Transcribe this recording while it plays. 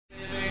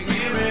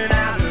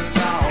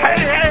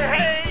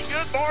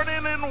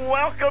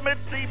welcome.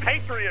 It's the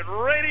Patriot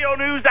Radio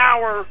News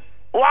Hour,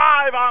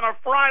 live on a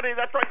Friday.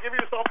 That's right, give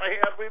yourself a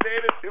hand. We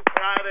made it to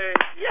Friday.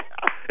 Yeah,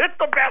 it's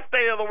the best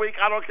day of the week.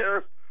 I don't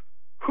care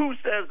who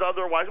says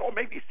otherwise. Oh,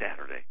 maybe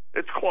Saturday.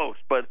 It's close,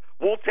 but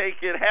we'll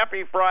take it.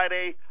 Happy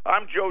Friday.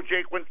 I'm Joe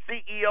Jaquin,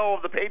 CEO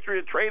of the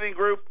Patriot Trading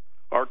Group.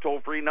 Our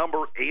toll-free number,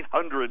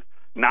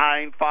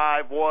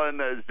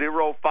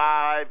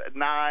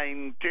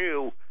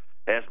 800-951-0592.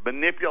 As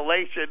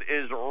manipulation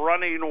is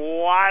running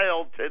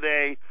wild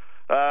today.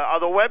 On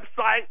the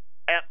website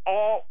at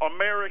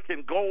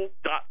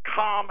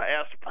allamericangold.com,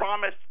 as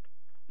promised,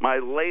 my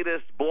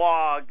latest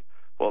blog.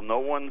 Well, no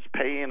one's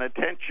paying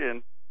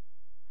attention.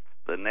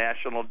 The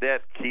national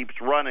debt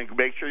keeps running.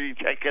 Make sure you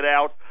check it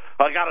out.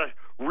 I got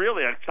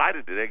really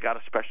excited today. Got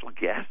a special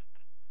guest,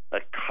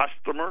 a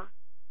customer,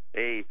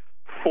 a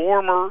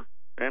former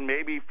and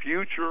maybe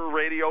future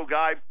radio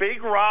guy,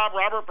 Big Rob,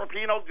 Robert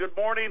Pepino. Good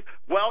morning.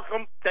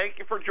 Welcome. Thank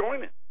you for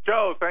joining.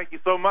 Joe, thank you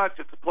so much.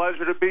 It's a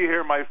pleasure to be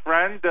here, my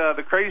friend.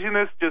 The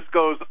craziness just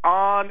goes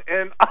on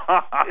and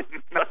on.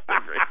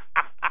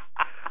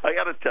 I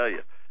got to tell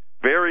you,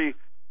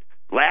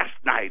 last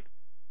night,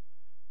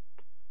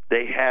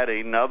 they had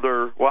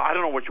another, well, I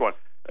don't know which one.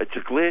 It's a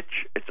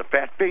glitch. It's a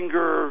fat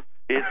finger.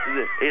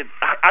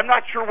 I'm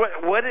not sure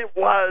what it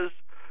was.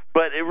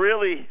 But it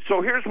really,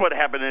 so here's what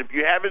happened. If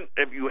you haven't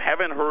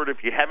heard,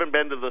 if you haven't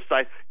been to the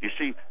site, you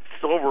see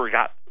silver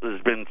has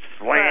been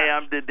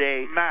slammed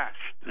today. Mashed.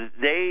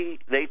 They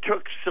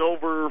took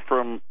silver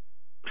from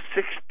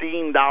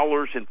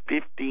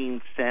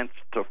 $16.15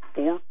 to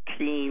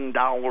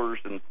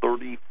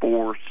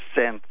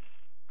 $14.34.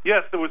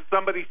 Yes, there was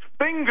somebody's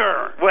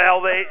finger.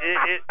 Well,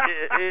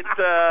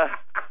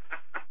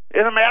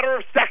 in a matter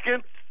of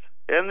seconds.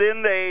 And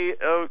then they,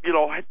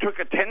 took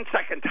a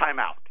 10-second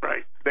timeout.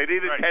 Right. They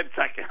needed 10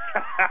 seconds.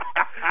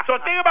 So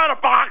think about a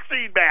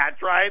boxing match,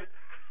 right?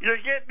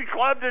 You're getting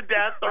clubbed to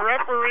death. The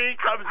referee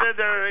comes in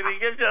there and he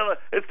gives you,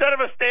 instead of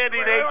a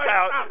standing 8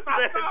 count,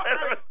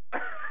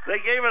 they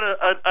gave it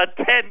a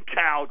 10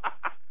 count.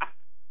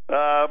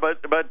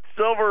 But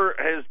silver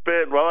has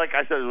been, well, like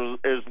I said,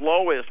 as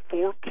low as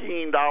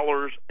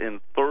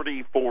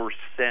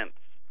 $14.34.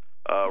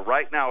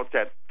 Right now it's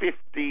at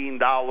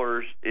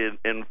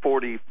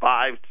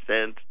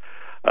 $15.45.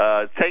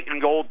 Taking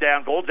gold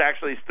down. Gold's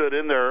actually stood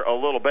in there a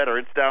little better.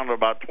 It's down to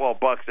about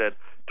 $12 at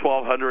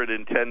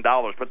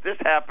 $1,210. But this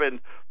happened,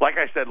 like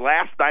I said,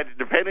 last night.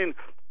 Depending,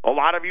 a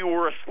lot of you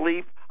were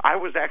asleep. I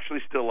was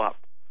actually still up,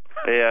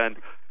 and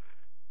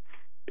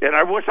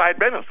I wish I had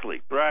been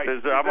asleep. Right.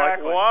 Exactly. I'm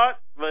like, what?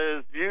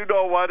 You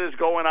know what is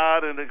going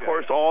on, and of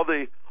course all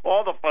the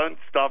fun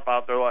stuff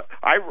out there.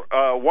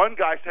 One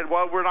guy said,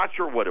 "Well, we're not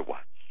sure what it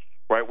was.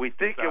 Right? We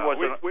think it was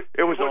a glitch.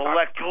 It was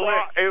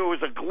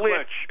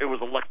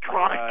an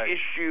electronic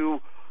issue,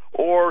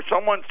 or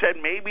someone said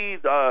maybe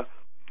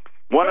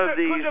one of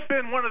these could have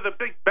been one of the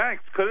big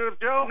banks. Could it have,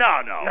 Joe?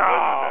 No.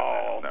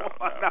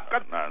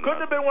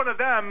 Couldn't have been one of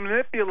them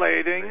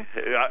manipulating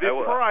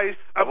the price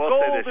of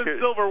gold and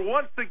silver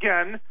once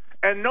again.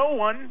 And no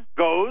one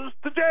goes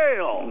to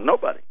jail.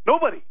 Nobody. I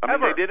mean,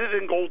 Ever. they did it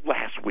in gold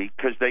last week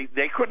because they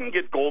couldn't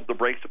get gold to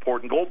break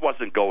support, and gold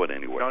wasn't going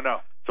anywhere. No.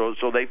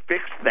 So they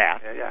fixed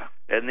that. Yeah.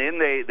 And then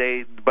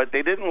but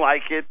they didn't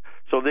like it.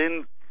 So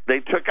then they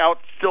took out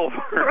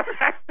silver.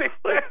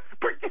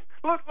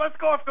 Let's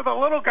go after the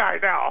little guy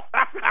now.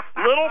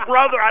 Little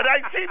brother,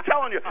 I keep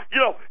telling you,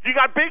 you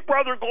got big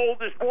brother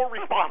gold is more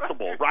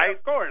responsible, right?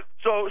 Of course.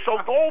 So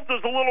gold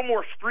is a little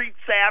more street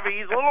savvy.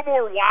 He's a little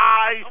more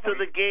wise to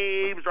the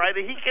games, right?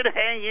 He can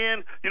hang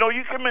in.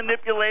 You can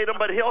manipulate him,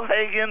 but he'll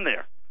hang in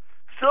there.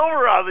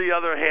 Silver, on the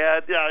other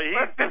hand,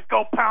 let's just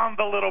go pound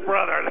the little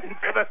brother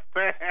into the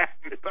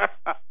sand.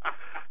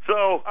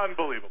 So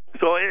unbelievable.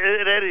 So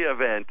in any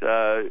event,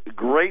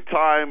 great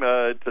time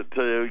to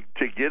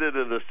get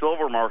into the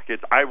silver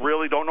markets. I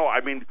really don't know.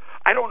 I mean,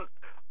 I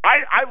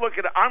look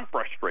at it. I'm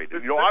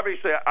frustrated.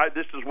 Obviously,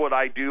 this is what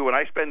I do, and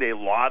I spend a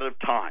lot of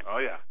time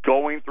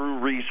going through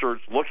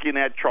research, looking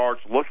at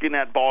charts, looking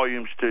at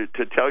volumes to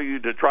tell you,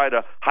 to try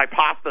to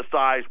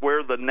hypothesize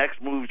where the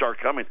next moves are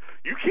coming.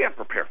 You can't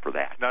prepare for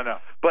that. No.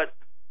 But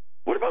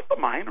what about the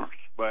miners?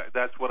 Well,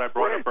 that's what I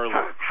brought up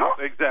earlier.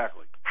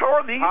 Exactly. How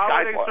are these guys? How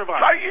are they surviving?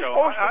 How are you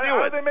supposed to do it?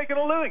 How are they making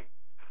a living?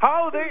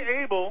 How are they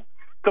able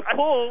to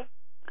pull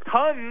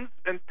tons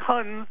and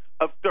tons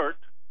of dirt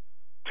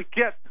to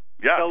get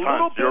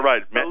tons. You're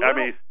right.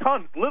 Literally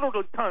tons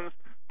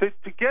to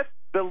get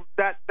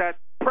that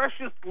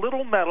precious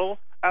little metal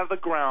out of the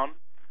ground,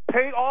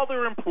 pay all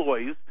their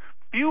employees,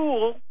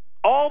 fuel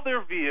all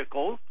their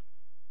vehicles.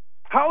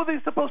 How are they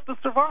supposed to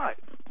survive?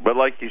 But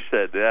like you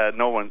said,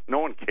 no one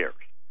cares.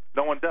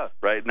 No one does.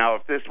 Right. Now,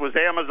 if this was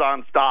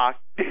Amazon stock,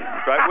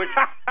 right, which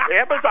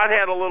Amazon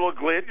had a little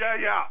glitch.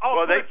 Yeah. Oh,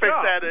 well, they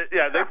fixed that.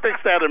 Yeah, they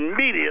fixed that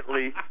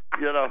immediately.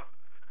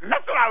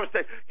 That's what I was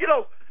saying.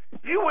 You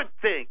would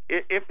think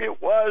if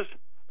it was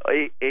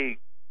a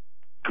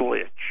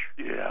glitch,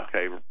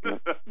 okay,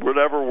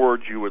 whatever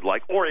words you would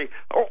like, or a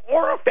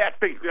fat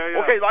finger,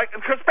 okay,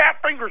 because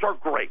fat fingers are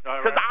great,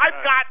 because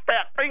I've got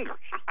fat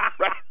fingers,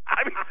 right?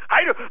 I mean,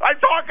 I'm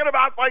talking about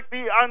out like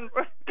on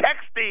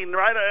texting,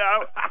 right?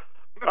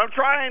 I'm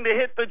trying to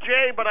hit the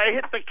J, but I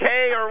hit the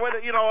K or what,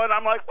 and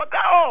I'm like, what?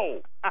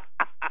 No.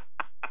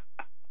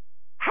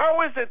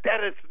 How is it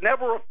that it's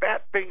never a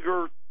fat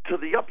finger to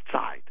the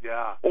upside?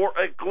 Yeah. Or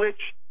a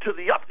glitch to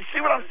the up? You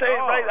see what I'm saying,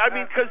 right? I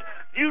mean, because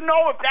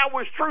if that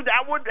was true,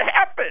 that would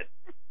happen.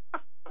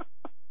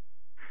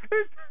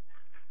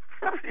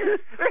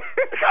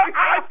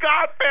 I've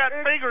got fat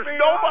fingers.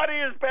 Nobody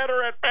is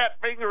better at fat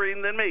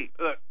fingering than me.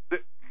 Look,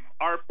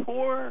 our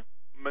poor,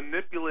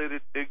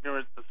 manipulated,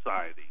 ignorant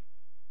society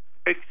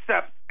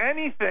accepts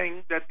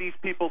anything that these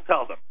people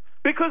tell them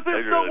because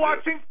they're still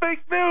watching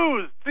fake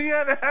news,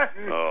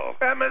 CNN,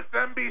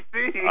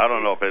 MSNBC. I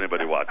don't know if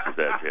anybody watches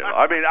that channel.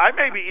 I mean, I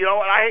maybe,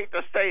 I hate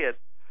to say it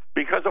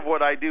because of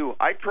what I do.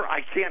 I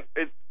can't.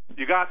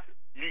 You got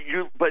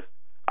you, but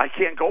I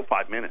can't go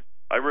 5 minutes.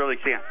 I really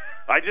can't.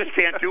 I just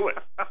can't do it.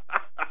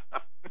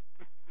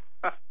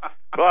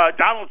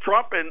 Donald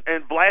Trump and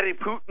Vladimir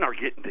Putin are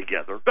getting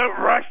together. The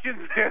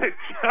Russians did it.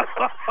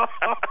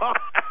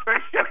 They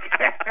shook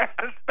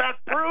hands.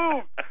 That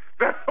proves.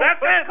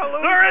 That's it.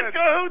 They're in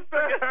cahoots.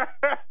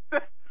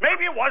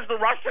 Maybe it was the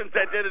Russians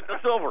that did it to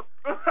Silver.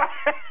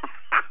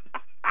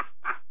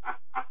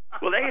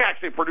 Well, they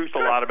actually produced a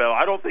lot of it.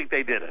 I don't think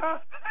they did it.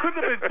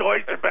 Couldn't have been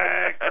Deutsche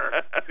Bank or,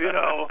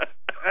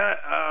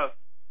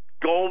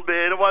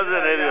 Goldman. It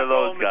wasn't any of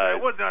those guys.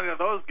 It wasn't any of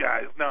those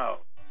guys, no.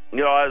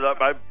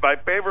 My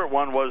favorite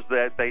one was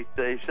that they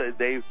said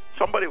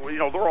somebody,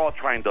 they're all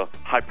trying to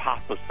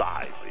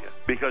hypothesize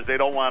because they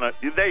don't want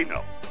to, they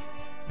know.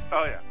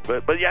 Oh, yeah.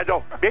 But yeah,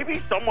 no, maybe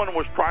someone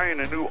was trying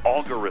a new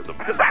algorithm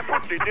because that's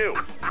what you do.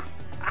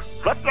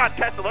 Let's not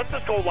test it. Let's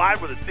just go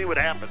live with it and see what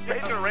happens.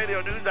 Patriot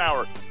Radio News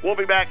Hour. We'll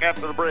be back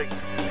after the break.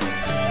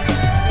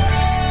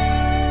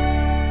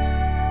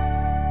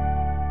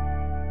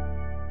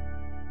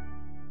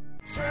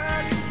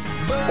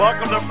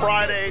 Welcome to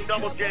Friday,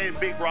 Double J and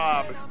Big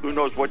Rob. Who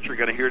knows what you're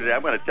going to hear today?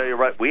 I'm going to tell you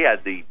right. We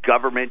had the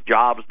government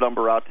jobs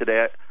number out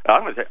today.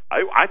 I'm going to say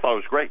I thought it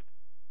was great.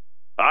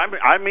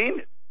 I mean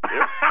it. I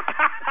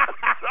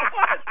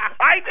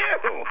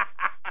do.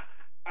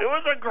 It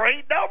was a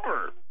great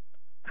number.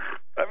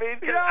 I mean,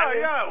 it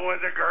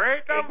was a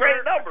great number. A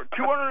great number.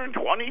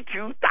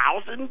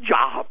 222,000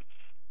 jobs.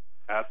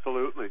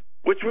 Absolutely.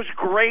 Which was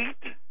great.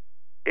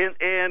 And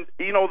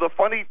the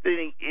funny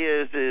thing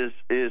is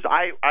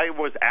I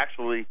was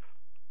actually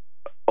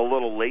a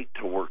little late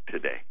to work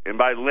today. And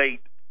by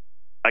late,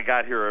 I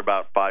got here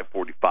about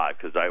 5:45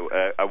 because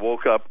I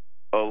woke up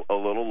a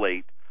little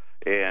late.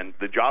 And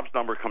the jobs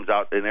number comes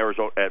out in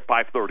Arizona at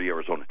 5:30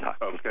 Arizona time.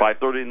 Okay.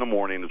 5:30 in the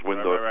morning is when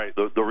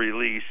the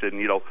release, and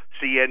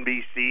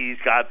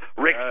CNBC's got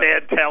Rick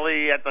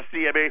Santelli at the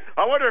CME.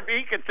 I wonder if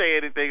he could say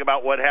anything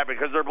about what happened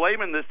because they're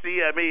blaming the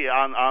CME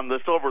on the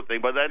silver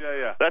thing, but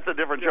that's a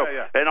different show.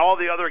 Yeah. And all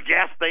the other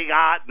guests they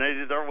got,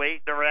 and they're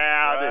waiting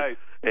around, right.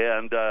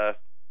 and the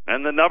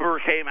number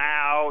came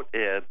out,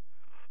 and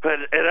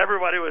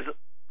everybody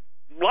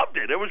loved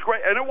it. It was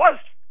great, and it was.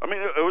 I mean,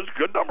 it was a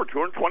good number,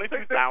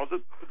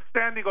 222,000.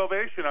 Standing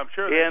ovation, I'm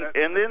sure.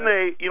 And then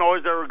they,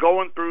 as they were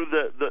going through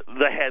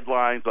the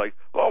headlines, like,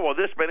 oh, well,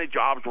 this many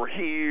jobs were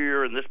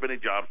here and this many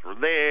jobs were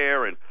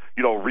there, and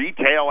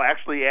retail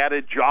actually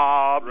added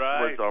jobs.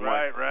 Right.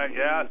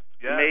 Yes.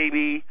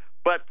 Maybe,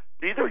 but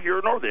neither here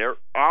nor there.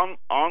 On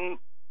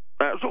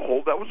as a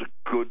whole, that was a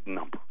good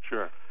number.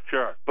 Sure.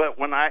 But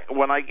when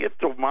I get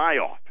to my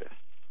office,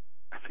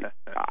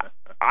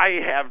 I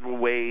have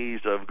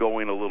ways of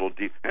going a little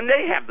deep, and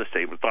they have the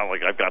same. It's not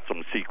like I've got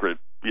some secret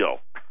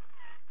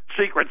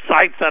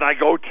sites that I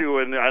go to,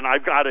 and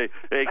I've got a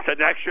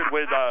connection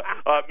with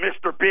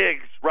Mr.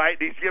 Biggs, right?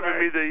 He's giving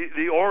me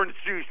the orange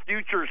juice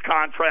futures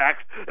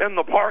contracts in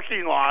the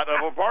parking lot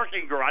of a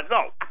parking garage.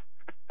 No.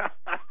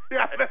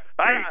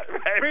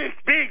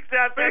 Biggs.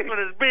 That's what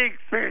it's Biggs.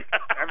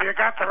 Have you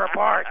got the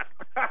report?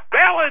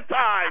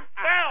 Valentine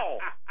fell.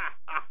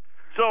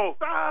 So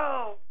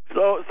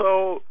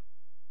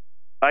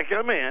I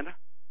come in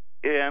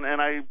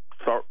and I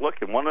start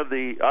looking.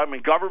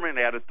 Government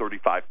added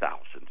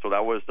 35,000. So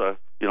that was hey,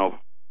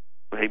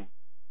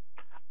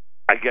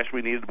 I guess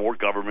we needed more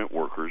government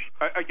workers.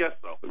 I guess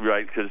so.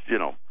 Right, because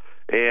and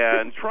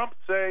didn't Trump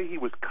say he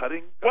was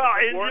cutting?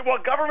 Well,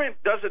 government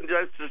doesn't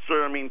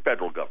necessarily mean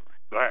federal government.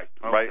 Right.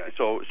 Okay. Right.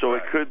 So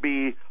it could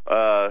be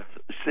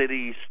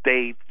city,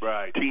 states,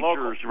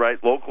 teachers,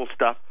 local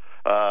stuff,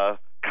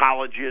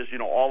 colleges,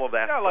 all of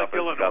that. Yeah, like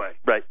Illinois.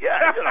 Right.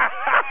 Yeah.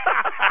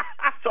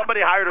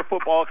 Somebody hired a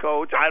football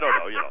coach. I don't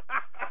know.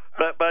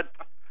 But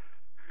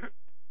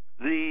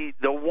the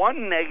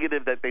one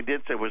negative that they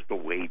did say was the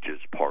wages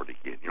part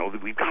again.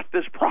 We've got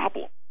this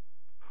problem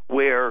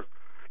where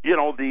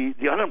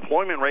the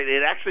unemployment rate,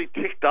 it actually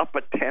ticked up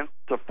a tenth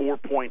to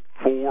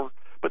 4.4.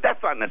 But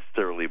that's not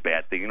necessarily a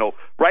bad thing.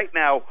 Right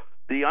now,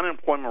 the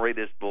unemployment rate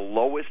is the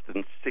lowest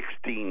in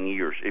 16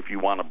 years, if you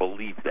want to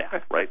believe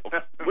that, right?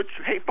 Which,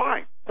 hey,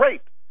 fine.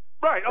 Great.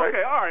 Right,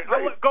 okay, all right.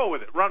 Go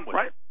with it. Run with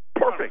it.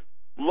 Perfect.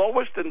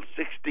 Lowest in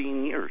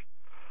 16 years,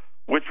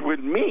 which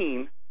would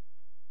mean,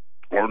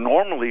 or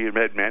normally it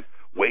meant,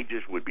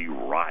 wages would be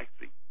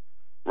rising,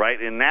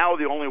 right? And now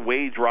the only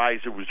wage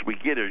rise we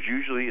get is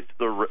usually it's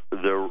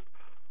the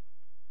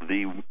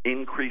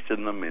increase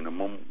in the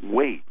minimum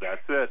wage.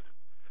 That's it.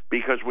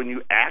 Because when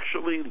you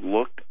actually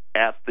looked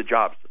at the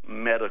jobs,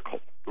 medical,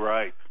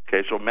 right?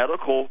 Okay, so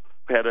medical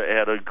had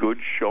a good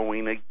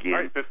showing again.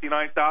 Right,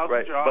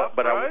 59,000 jobs.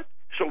 But right?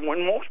 So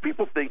when most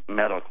people think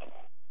medical,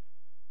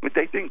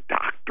 they think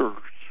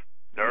doctors,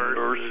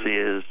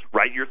 nurses,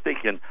 right? You're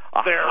thinking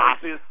a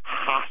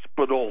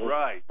hospital,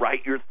 right?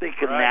 You're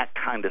thinking that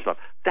kind of stuff.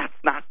 That's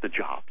not the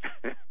jobs.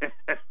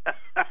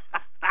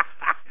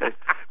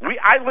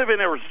 I live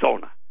in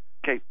Arizona.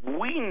 Okay,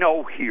 we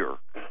know here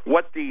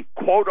what the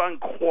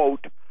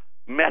quote-unquote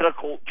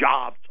medical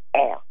jobs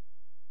are.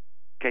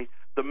 Okay,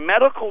 the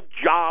medical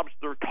jobs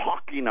they're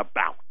talking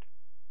about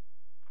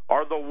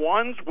are the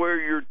ones where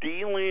you're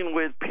dealing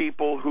with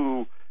people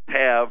who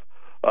have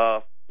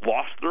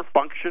lost their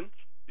functions.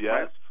 Yes,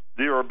 right?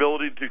 Their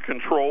ability to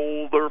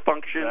control their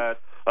functions.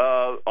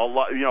 A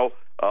lot,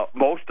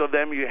 most of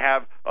them you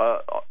have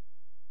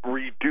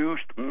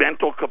reduced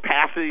mental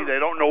capacity. They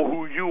don't know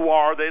who you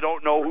are. They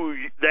don't know who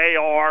they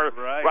are.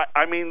 Right.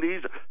 I mean,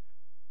 these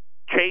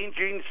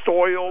changing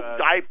soiled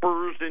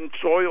diapers and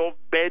soiled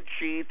bed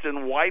sheets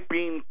and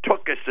wiping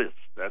tukuses.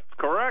 That's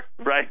correct.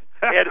 Right.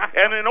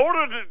 and in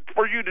order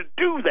for you to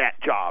do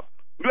that job,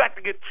 you have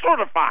to get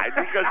certified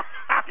because,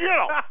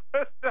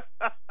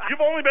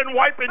 you've only been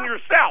wiping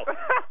yourself.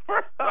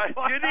 Right?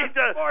 You need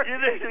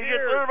to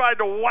get certified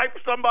to wipe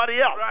somebody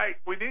else. Right.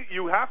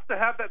 You have to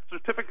have that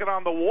certificate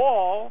on the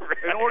wall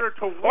in order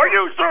to work. Are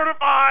you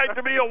certified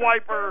to be a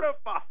wiper?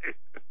 Certified.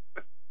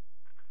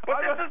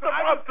 But I'm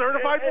a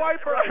certified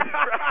wiper.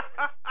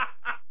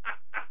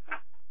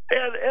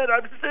 And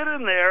I'm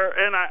sitting there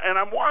and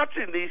I'm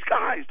watching these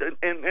guys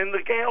and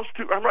the gals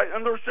too. I'm right,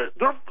 and they're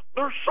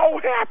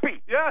so happy.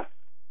 Yes.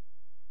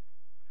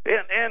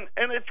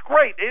 And it's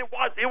great. It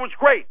was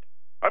great.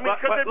 I mean,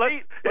 because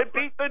it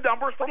beat the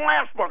numbers from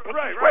last month.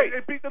 Right.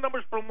 It beat the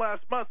numbers from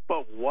last month.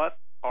 But what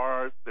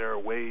are their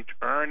wage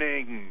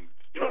earnings?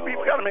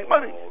 People got to make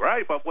money,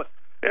 right? But what?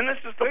 And this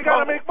is they got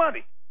to make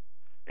money.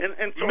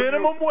 And so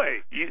minimum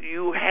wage.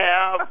 You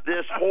have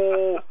this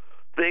whole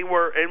thing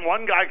where, and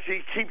one guy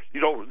he keeps,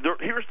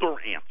 here's their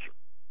answer.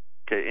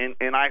 Okay,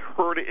 and I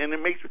heard it, and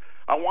it makes.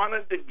 I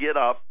wanted to get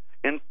up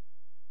and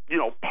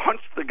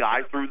punch the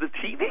guy through the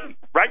TV,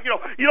 right?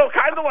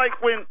 Kind of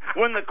like when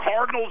the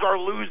Cardinals are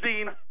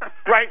losing,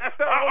 right?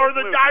 Or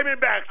the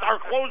Diamondbacks, our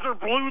closer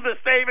blew the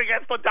save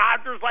against the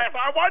Dodgers last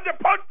night. I wanted to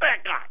punch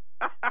that guy.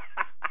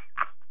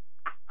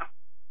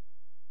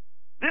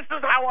 This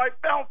is how I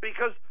felt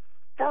because,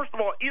 first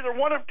of all, either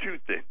one of two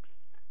things.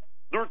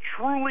 They're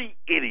truly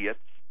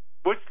idiots.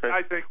 Which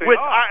I think they are.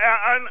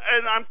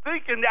 And I'm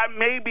thinking that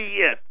may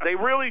be it. They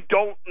really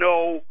don't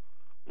know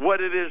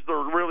what it is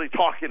they're really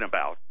talking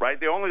about, right?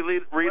 They only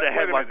read a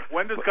headline.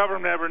 When does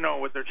government ever know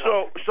what they're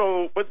talking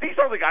about? But these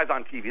are the guys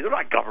on TV. They're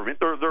not government.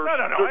 They're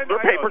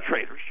paper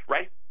traders,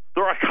 right?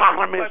 They're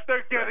economists. But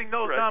they're getting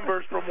those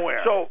numbers from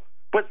where?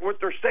 But what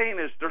they're saying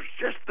is there's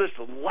just this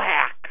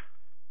lack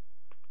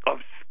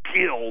of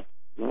skilled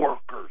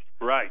workers.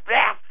 Right.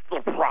 That's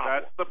the problem.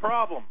 That's the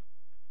problem.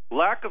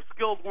 Lack of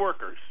skilled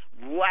workers.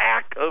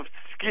 Lack of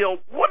skilled.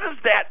 What does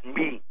that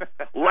mean?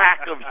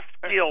 Lack of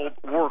skilled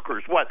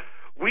workers. What?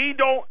 We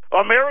don't.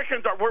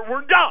 Americans are.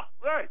 We're dumb.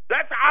 Right.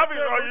 That's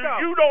obvious.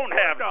 You don't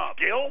have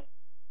skill.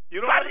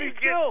 You don't have any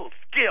skills.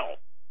 Skill.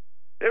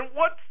 And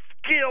what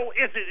skill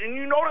is it? And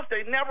you notice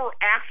they never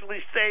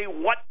actually say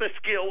what the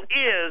skill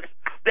is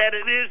that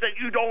it is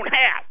that you don't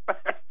have.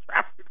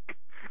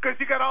 Because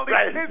you got all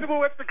these kids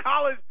who went to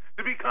college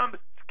to become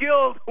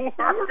skilled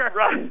workers.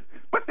 Right.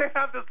 But they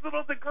have this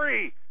little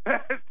degree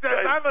that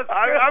says I'm a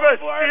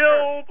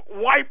skilled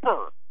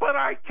wiper. But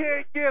I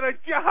can't get a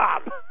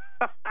job.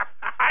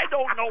 I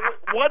don't know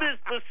what is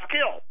the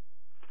skill.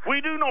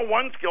 We do know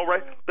one skill,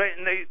 right?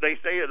 They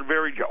say it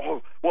very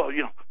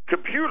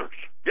computers.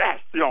 Yes,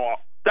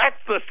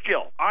 that's the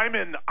skill. I'm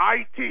in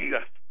IT.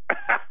 Yes.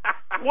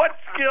 What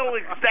skill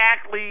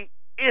exactly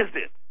is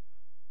it?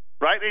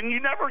 Right? And you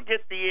never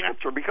get the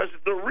answer because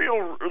the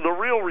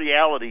real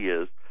reality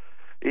is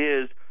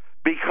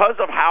because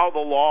of how the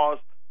laws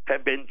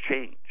have been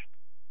changed.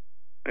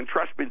 And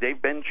trust me,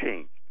 they've been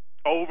changed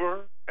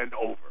over and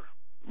over.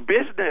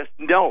 Business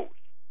knows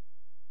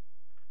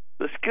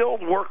the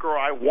skilled worker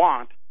I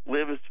want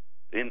lives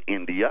in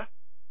India.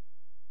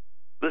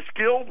 The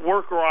skilled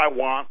worker I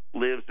want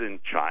lives in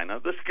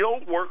China. The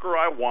skilled worker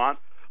I want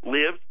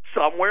lives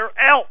somewhere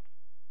else.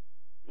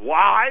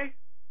 Why?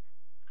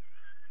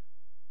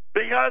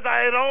 Because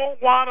I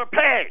don't want to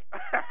pay.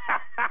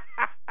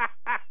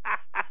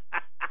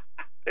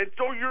 And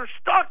so you're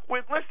stuck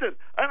with, listen,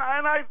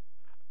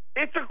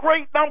 it's a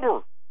great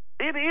number.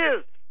 It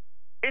is.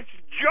 It's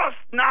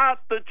just not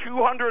the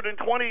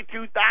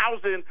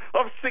 222,000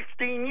 of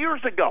 16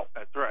 years ago.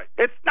 That's right.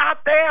 It's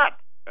not that.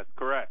 That's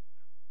correct.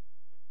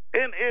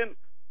 And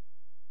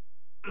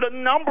the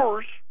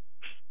numbers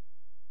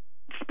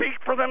speak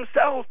for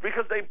themselves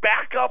because they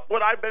back up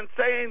what I've been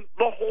saying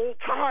the whole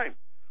time,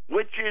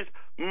 which is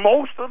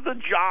most of the the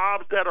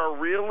jobs that are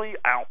really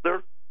out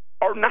there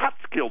are not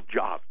skilled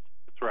jobs.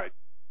 That's right.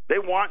 They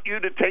want you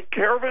to take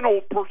care of an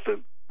old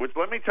person, which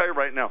let me tell you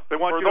right now,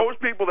 for those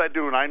people that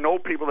do, and I know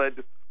people that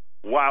do,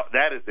 wow,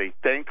 that is a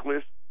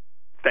thankless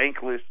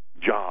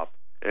job.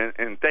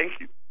 And thank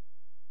you.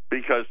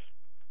 Because,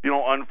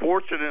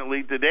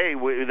 unfortunately today,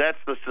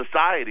 that's the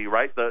society,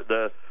 right?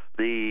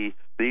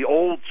 The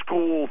old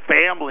school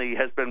family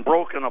has been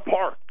broken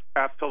apart.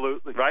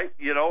 Absolutely. Right?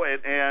 You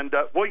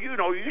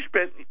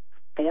spent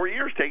 4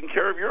 years taking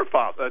care of your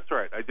father. That's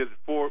right. I did it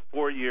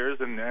 4 years,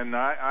 and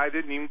I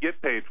didn't even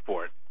get paid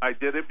for it. I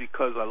did it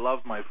because I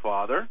love my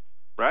father,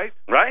 right?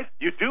 Right.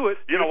 You do it.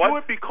 You know what? Do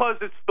it because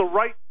it's the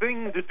right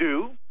thing to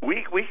do.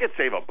 We could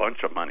save a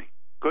bunch of money.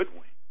 Couldn't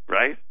we?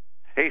 Right?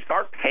 Hey,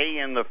 start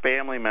paying the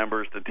family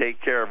members to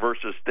take care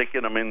versus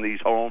sticking them in these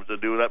homes to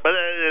do that. But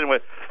anyway,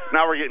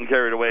 now we're getting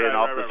carried away and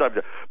off the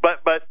subject.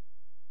 But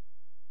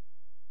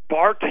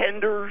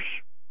bartenders,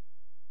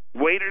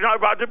 waiters, not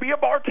about to be a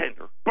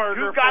bartender.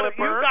 You got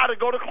to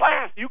go to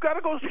class. You got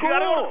to go to school. You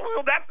got to go to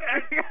school.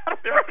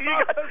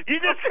 You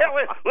just tell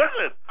it.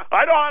 Listen,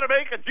 I know how to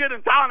make a gin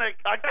and tonic.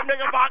 I can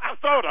make a vodka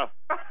soda.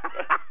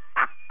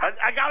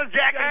 I got a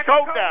Jack and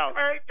Coke now.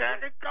 Hey, Jack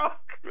and Coke.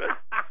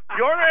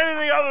 You order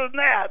anything other than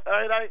that,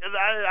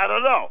 I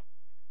don't know.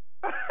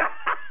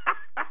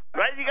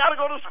 Right? You got to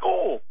go to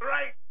school.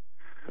 Right.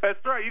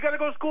 That's right. You got to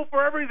go to school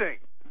for everything.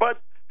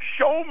 But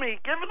show me,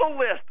 give me the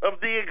list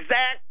of the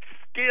exact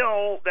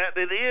skill that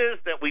it is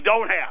that we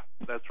don't have.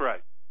 That's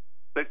right.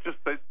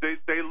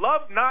 They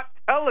love not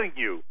telling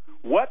you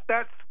what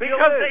that skill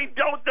because is. They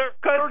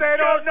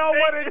don't know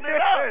what it is.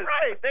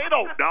 Right. They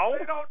don't know.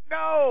 They don't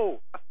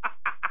know.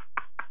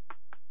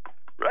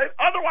 Right?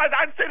 Otherwise,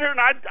 I'd sit here and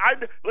I'd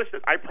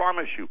listen, I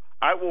promise you,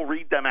 I will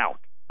read them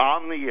out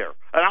on the air.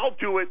 And I'll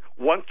do it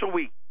once a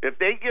week. If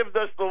they give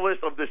us the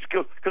list of the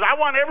skills, because I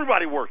want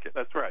everybody working.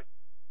 That's right.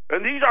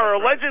 And these are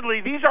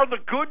these are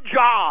the good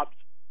jobs.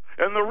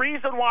 And the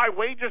reason why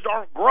wages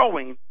aren't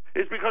growing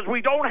is because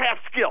we don't have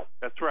skill.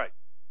 That's right.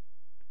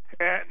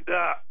 And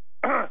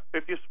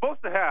if you're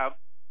supposed to have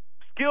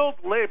skilled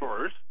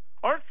laborers,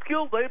 aren't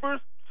skilled laborers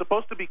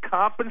supposed to be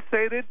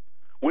compensated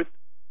with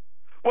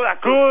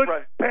good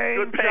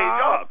paying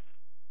jobs?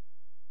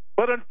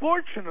 But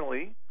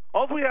unfortunately,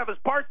 all we have is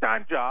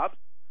part-time jobs,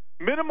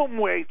 minimum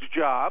wage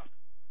jobs,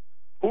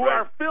 who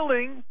are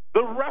filling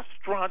the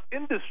restaurant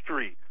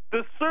industry,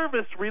 the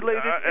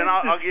service-related industry. And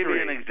I'll give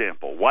you an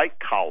example. White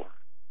collar,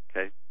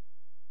 okay?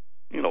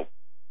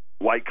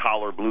 White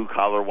collar, blue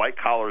collar. White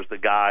collar is the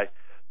guy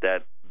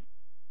that,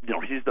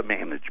 he's the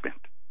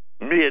management,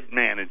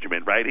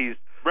 mid-management, right?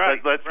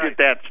 Let's get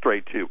that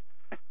straight, too.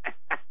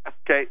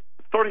 Okay,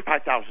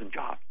 35,000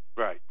 jobs.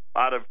 Right.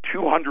 Out of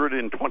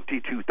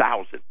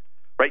 222,000.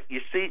 Right?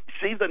 You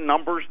see the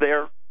numbers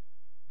there?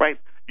 Right?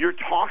 You're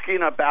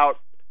talking about,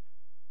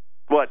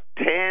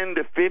 10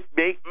 to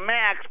 15,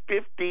 max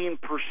 15%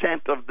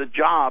 of the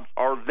jobs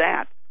are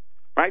that.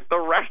 Right? The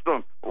rest of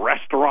them,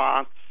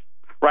 restaurants.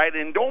 Right?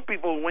 And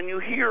when you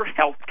hear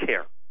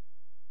healthcare,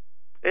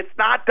 it's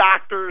not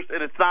doctors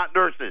and it's not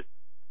nurses.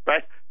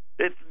 Right?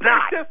 It's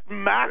not. They just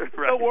mask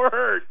the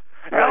word.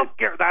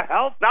 Healthcare, the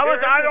health. Now,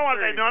 listen, I don't want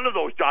to say none of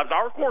those jobs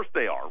are. Of course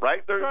they are,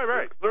 right? There's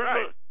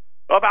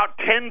about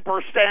 10%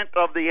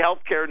 of the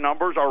healthcare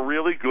numbers are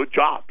really good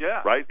jobs.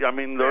 Yeah. Right? I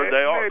mean, they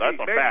are. That's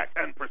a fact.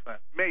 10%,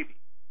 maybe.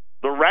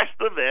 The rest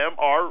of them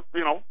are,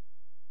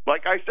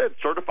 like I said,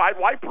 certified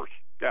wipers.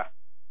 Yeah,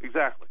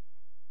 exactly.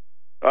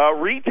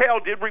 Retail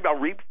did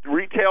rebound.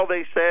 Retail,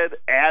 they said,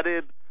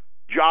 added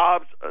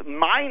jobs.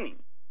 Mining.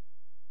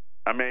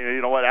 I mean,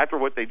 you know what? After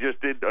what they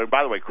just did,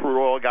 by the way, crude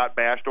oil got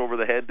bashed over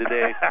the head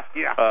today.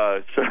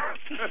 Yeah.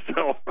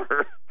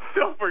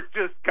 Silver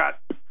just got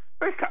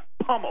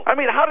pummeled. I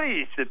mean, how do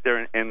you sit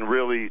there and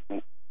really?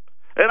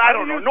 And I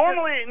don't know.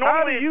 Normally it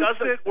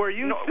doesn't. Sit where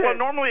you sit? Well,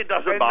 normally it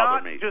doesn't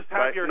bother me. Just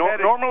have your head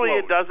normally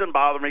explode. It doesn't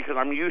bother me because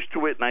I'm used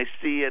to it and I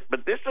see it.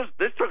 But this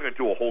took it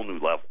to a whole new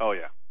level. Oh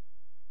yeah.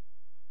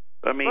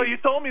 I mean, well, you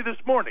told me this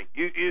morning.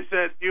 You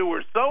said you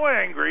were so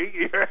angry,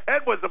 your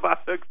head was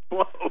about to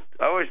explode.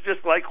 I was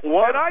just like,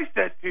 what? And I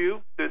said to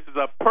you, this is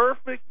a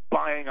perfect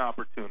buying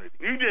opportunity.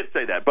 You did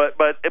say that, but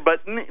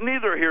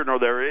neither here nor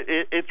there.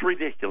 It's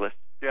ridiculous.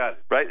 Yeah.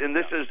 Right, and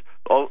this is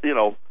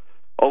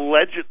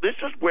alleged. This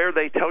is where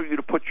they tell you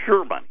to put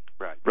your money.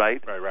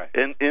 Right.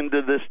 And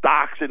into the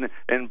stocks and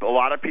a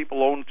lot of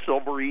people own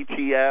silver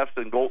ETFs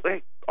and gold.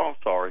 Hey,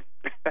 sorry.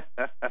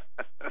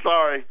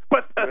 Sorry,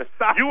 but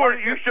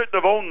you shouldn't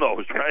have owned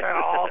those, right? At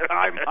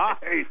all-time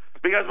highs.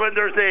 Because when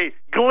there's a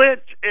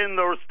glitch in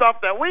the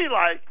stuff that we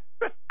like,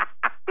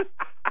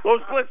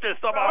 those glitches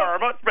somehow are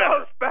much better.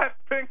 Those fat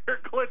finger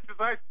glitches,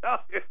 I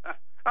tell you.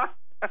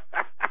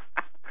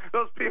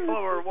 Those people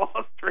over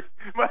Wall Street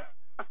must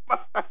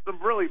have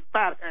some really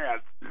fat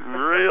hands.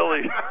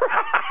 Really?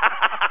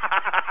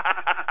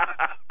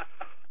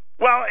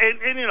 Well, and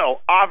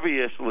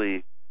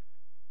obviously,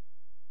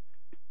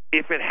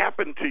 if it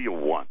happened to you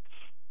once,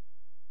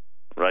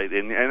 right?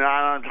 And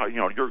I'm talking,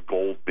 you're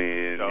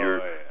Goldman,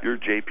 you're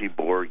J.P.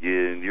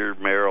 Morgan, you're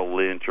Merrill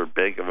Lynch or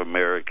Bank of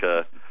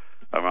America.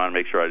 I'm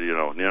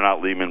you're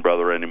not Lehman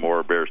Brothers anymore,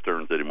 or Bear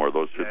Stearns anymore.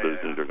 Those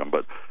things are gone.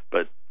 But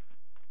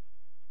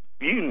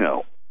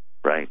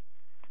right?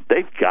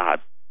 They've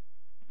got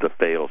the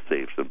fail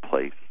safes in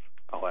place.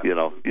 Oh, but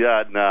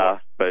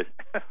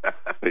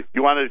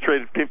you wanted to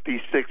trade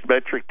 56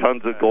 metric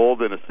tons of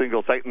gold in a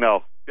single second?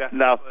 No,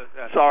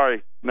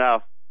 sorry,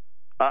 no,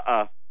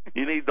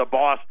 You need the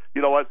boss.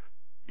 You know what?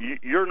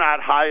 You're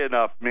not high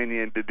enough,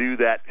 Minion, to do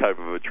that type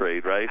of a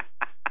trade, right?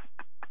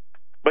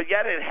 But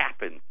yet it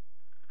happens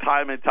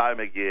time and time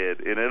again,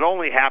 and it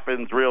only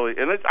happens really,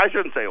 and I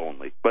shouldn't say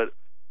only, but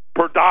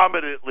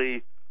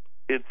predominantly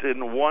it's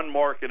in one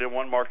market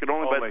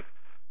only.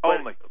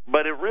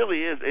 But it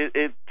really is.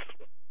 It's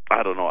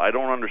I don't know. I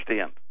don't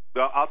understand.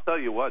 Well, I'll tell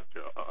you what,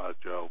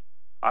 Joe.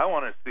 I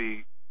want to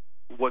see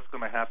what's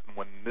going to happen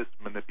when this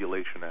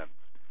manipulation ends,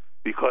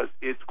 because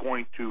it's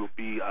going to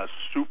be a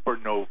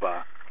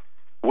supernova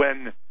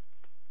when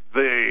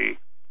the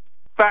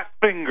fat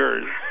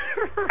fingers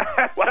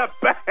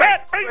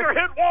fat finger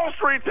hit Wall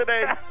Street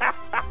today.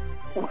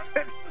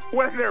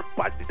 when their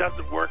budget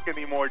doesn't work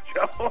anymore,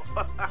 Joe.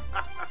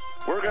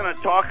 We're going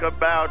to talk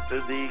about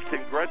the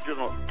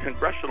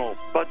Congressional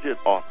Budget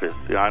Office.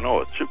 Yeah, I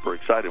know, it's super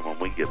exciting when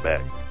we get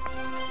back.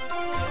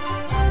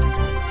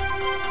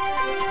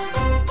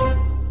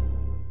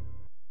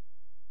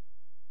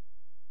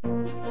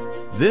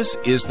 This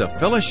is the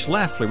Phyllis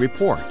Schlafly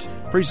Report,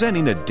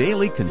 presenting a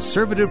daily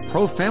conservative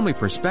pro-family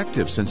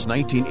perspective since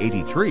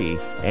 1983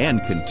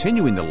 and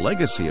continuing the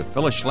legacy of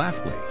Phyllis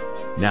Schlafly.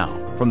 Now,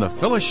 from the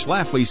Phyllis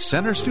Schlafly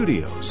Center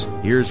Studios,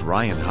 here's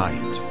Ryan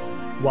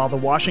Haidt. While the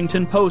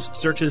Washington Post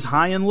searches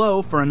high and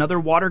low for another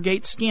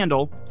Watergate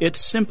scandal,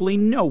 it's simply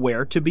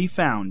nowhere to be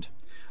found.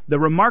 The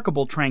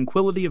remarkable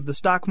tranquility of the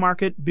stock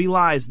market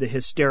belies the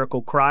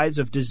hysterical cries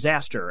of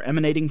disaster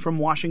emanating from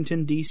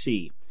Washington,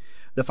 D.C.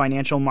 The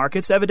financial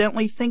markets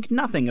evidently think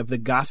nothing of the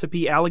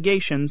gossipy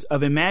allegations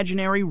of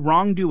imaginary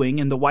wrongdoing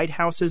in the White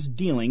House's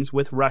dealings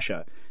with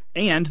Russia.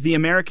 And the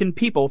American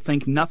people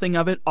think nothing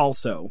of it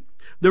also.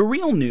 The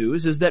real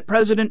news is that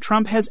President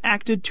Trump has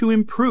acted to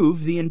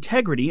improve the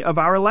integrity of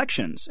our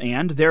elections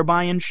and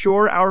thereby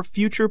ensure our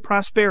future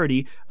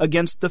prosperity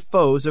against the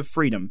foes of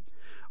freedom.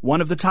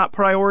 One of the top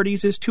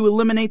priorities is to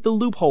eliminate the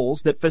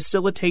loopholes that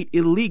facilitate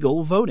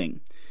illegal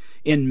voting.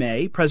 In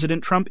May,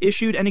 President Trump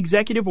issued an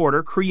executive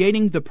order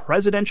creating the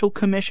Presidential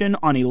Commission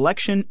on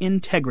Election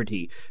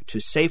Integrity to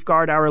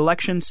safeguard our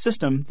election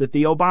system that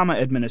the Obama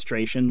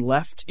administration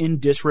left in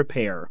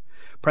disrepair.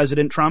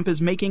 President Trump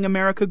is making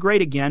America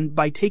great again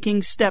by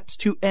taking steps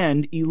to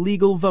end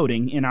illegal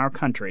voting in our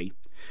country.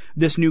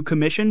 This new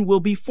commission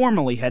will be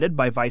formally headed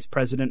by Vice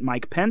President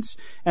Mike Pence,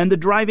 and the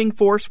driving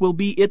force will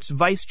be its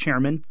Vice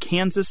Chairman,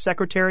 Kansas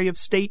Secretary of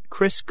State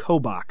Chris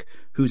Kobach,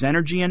 whose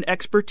energy and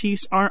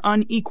expertise are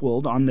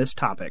unequaled on this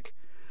topic.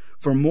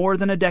 For more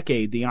than a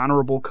decade, the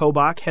Honorable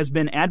Kobach has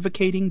been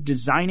advocating,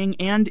 designing,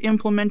 and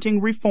implementing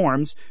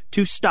reforms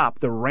to stop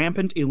the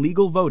rampant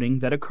illegal voting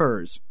that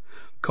occurs.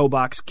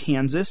 Kobach's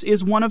Kansas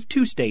is one of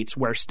 2 states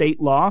where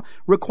state law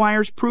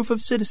requires proof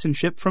of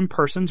citizenship from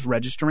persons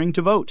registering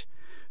to vote.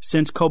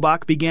 Since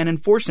Kobach began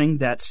enforcing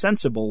that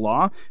sensible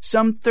law,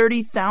 some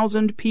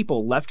 30,000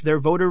 people left their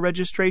voter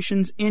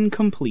registrations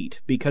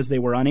incomplete because they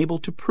were unable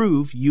to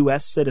prove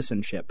U.S.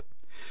 citizenship.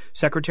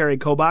 Secretary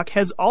Kobach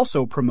has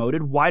also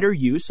promoted wider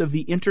use of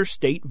the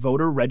interstate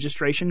voter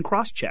registration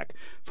cross-check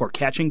for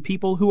catching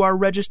people who are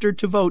registered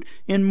to vote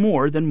in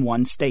more than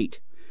one state.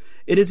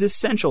 It is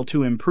essential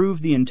to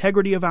improve the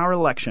integrity of our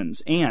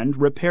elections and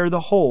repair the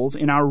holes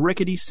in our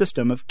rickety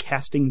system of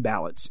casting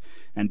ballots.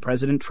 And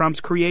President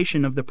Trump's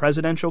creation of the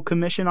Presidential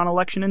Commission on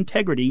Election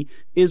Integrity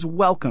is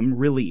welcome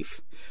relief.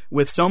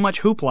 With so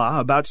much hoopla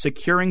about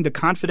securing the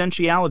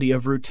confidentiality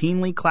of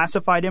routinely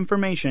classified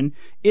information,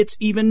 it's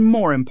even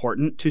more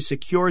important to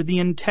secure the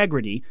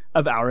integrity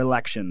of our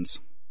elections.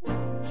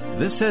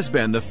 This has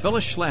been the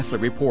Phyllis Schlafly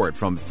Report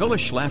from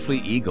Phyllis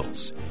Schlafly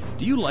Eagles.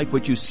 Do you like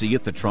what you see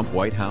at the Trump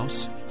White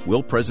House?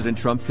 Will President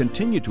Trump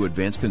continue to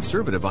advance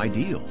conservative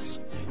ideals?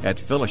 At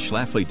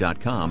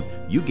PhyllisSchlafly.com,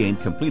 you gain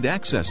complete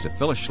access to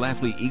Phyllis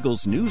Schlafly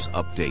Eagles news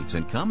updates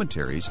and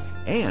commentaries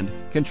and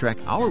can track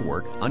our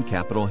work on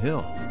Capitol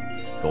Hill.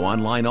 Go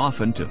online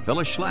often to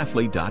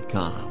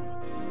PhyllisSchlafly.com.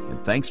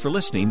 And thanks for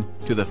listening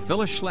to the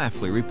Phyllis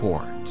Schlafly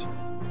Report.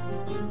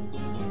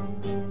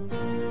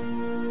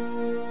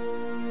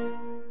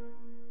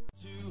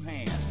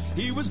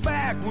 He was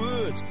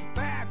backwoods.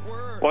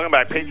 Welcome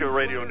back. Patriot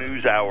Radio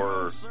News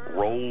Hour.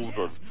 Rolls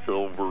of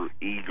Silver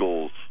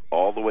Eagles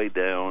all the way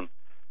down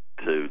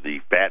to the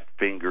fat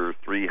finger,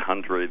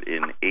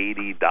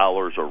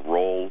 $380 a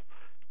roll.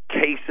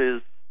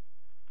 Cases,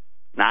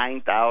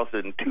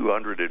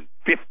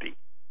 9,250.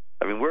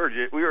 I mean,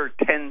 we were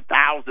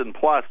 10,000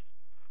 plus.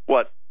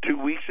 What, 2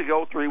 weeks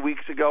ago, 3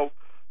 weeks ago?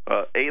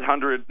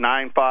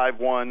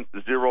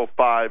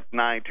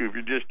 800-951-0592. If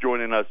you're just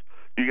joining us,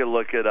 you can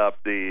look it up.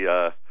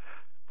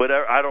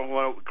 Whatever, I don't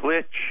want to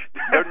glitch.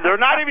 They're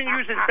not even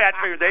using fat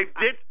fingers.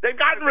 They've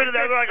gotten rid of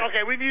that. They're like,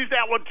 okay, we've used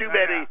that one too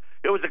many.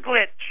 It was a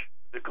glitch.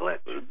 The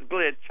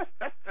glitch.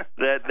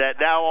 that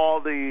now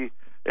all the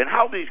and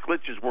how these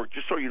glitches work,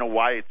 just so you know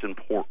why it's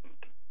important,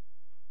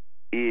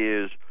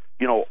 is,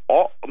 you know,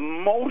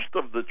 most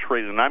of the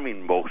trade, and I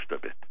mean most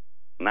of it,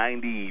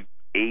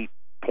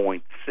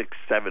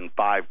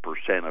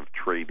 98.675% of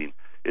trading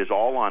is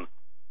all on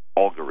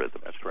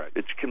algorithms. That's right.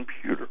 It's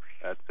computers.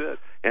 That's it.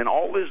 And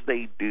all as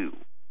they do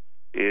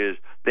is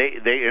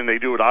they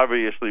do it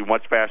obviously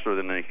much faster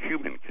than a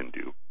human can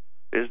do,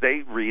 is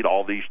they read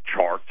all these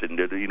charts, and,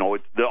 you know,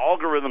 the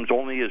algorithm's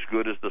only as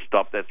good as the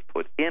stuff that's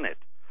put in it.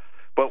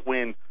 But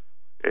when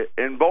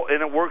and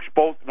it works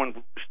both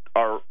when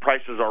our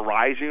prices are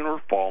rising or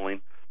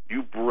falling,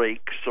 you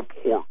break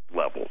support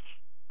levels.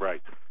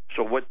 Right.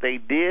 So what they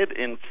did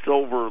in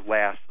silver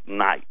last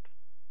night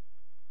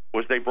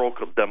was they broke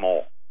them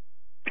all.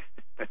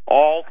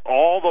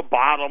 all the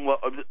bottom,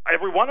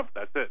 every one of them.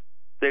 That's it.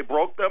 They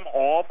broke them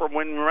all from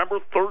when, remember,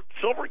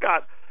 silver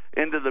got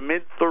into the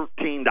mid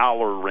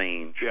 $13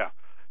 range. Yeah.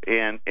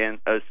 And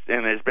has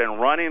been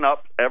running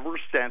up ever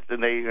since.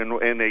 And they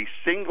in a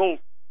single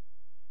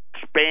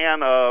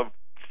span of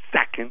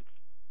seconds,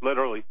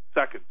 literally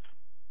seconds,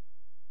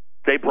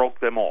 they broke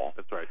them all.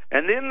 That's right.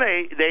 And then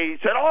they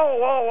said,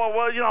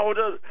 well, you know,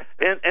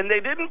 and they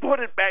didn't put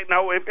it back.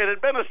 Now, if it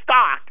had been a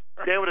stock,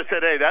 they would have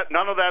said, hey,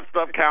 none of that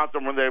stuff counts.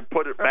 And when they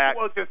put it back,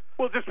 we'll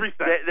just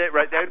reset.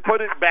 They'd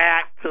put it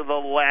back to the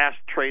last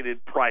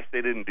traded price.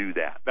 They didn't do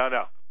that.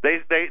 No.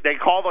 They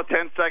called a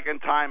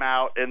 10-second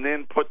timeout and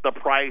then put the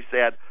price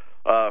at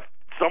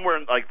somewhere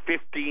like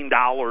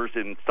 $15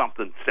 and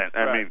something cents.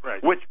 I mean,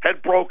 which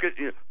had broken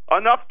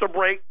enough to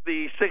break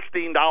the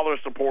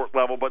 $16 support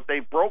level, but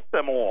they broke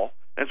them all.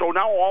 And so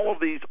now all of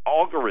these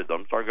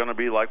algorithms are going to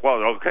be like,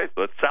 well, okay,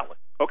 let's sell it.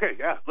 Okay,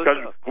 yeah.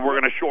 Because we're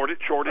going to short it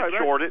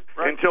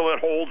until it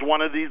holds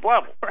one of these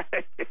levels.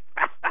 Right.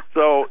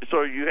 So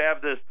you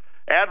have this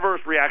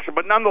adverse reaction,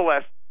 but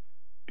nonetheless,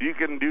 you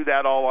can do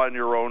that all on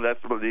your own.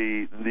 That's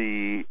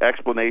the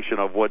explanation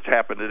of what's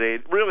happened today.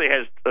 It really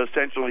has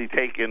essentially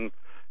taken,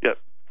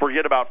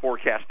 forget about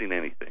forecasting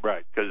anything.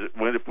 Right. Because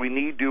if we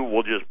need to,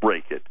 we'll just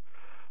break it.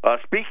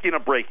 Speaking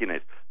of breaking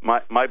it,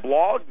 my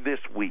blog this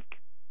week,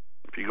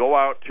 if you go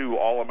out to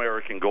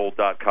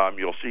allamericangold.com,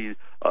 you'll see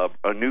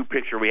a new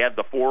picture. We had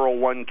the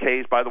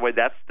 401ks, by the way.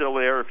 That's still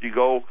there. If you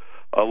go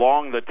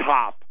along the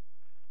top,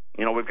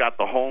 you know, we've got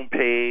the home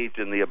page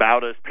and the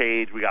About Us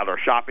page. We got our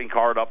shopping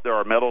cart up there,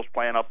 our metals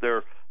plan up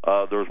there.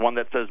 There's one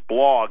that says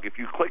blog. If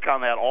you click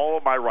on that, all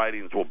of my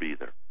writings will be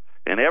there.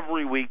 And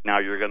every week now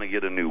you're going to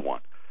get a new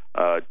one.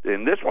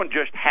 And this one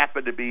just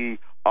happened to be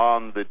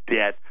on the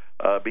debt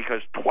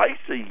because twice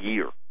a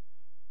year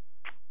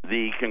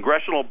the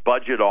Congressional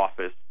Budget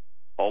Office,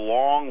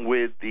 along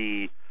with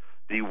the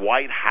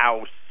White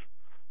House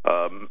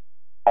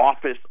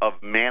Office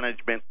of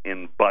Management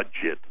and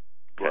Budget,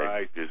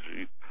 right?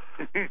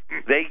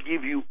 They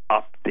give you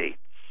updates.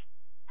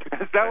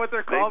 Is that what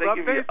they're called? They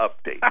give you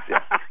updates.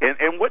 Yeah.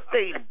 and what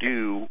they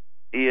do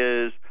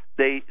is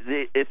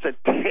it's a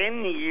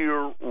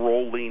 10-year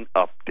rolling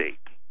update.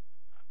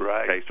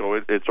 Right. Okay, so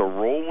it's a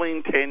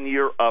rolling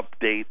 10-year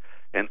update,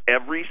 and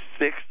every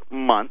 6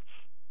 months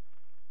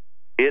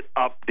it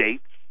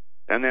updates,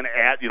 and then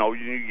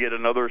you get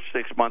another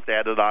 6 months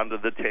added on to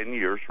the 10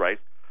 years, right?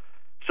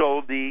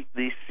 So the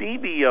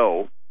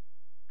CBO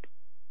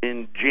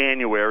in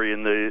January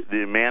in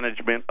the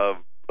management of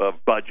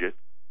budget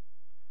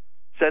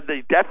said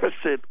the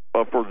deficit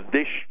for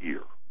this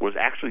year was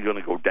actually going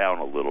to go down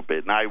a little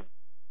bit. And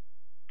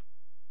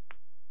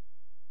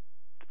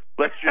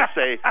let's just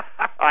say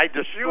I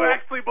destroyed. You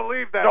actually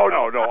believe that?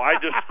 No. I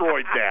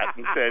destroyed that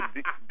and said,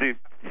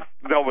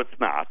 no, it's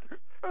not.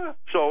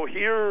 So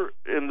here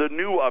in the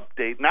new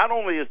update, not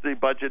only is the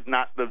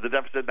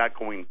deficit not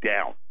going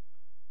down,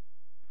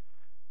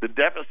 the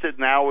deficit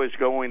now is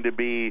going to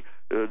be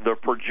the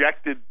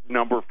projected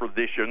number for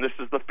this year, and this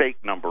is the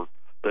fake number,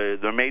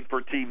 the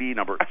made-for-TV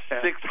number,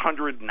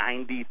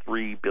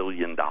 $693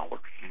 billion.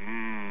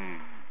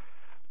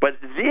 But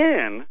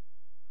then,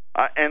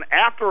 and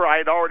after I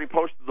had already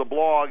posted the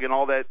blog and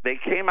all that, they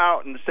came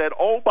out and said,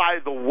 oh, by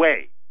the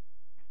way,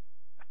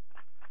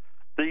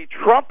 the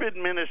Trump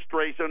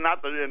administration,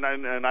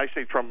 and I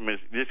say Trump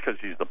just because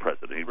he's the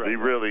president. He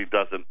really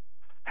doesn't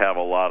have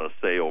a lot of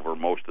say over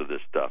most of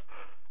this stuff.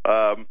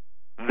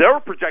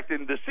 They're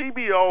projecting, the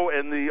CBO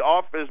and the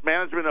Office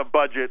Management of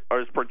Budget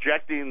is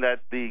projecting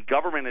that the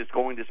government is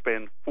going to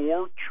spend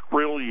 $4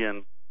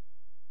 trillion,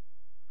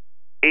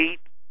 $8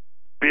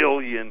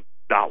 billion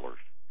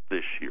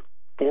this year.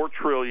 $4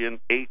 trillion,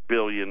 $8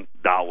 billion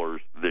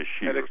this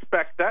year. And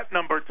expect that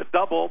number to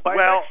double by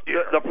next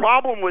year. The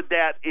problem with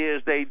that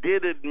is they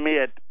did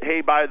admit,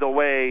 hey, by the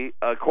way,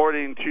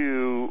 according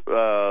to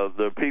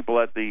the people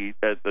at the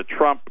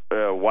Trump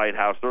White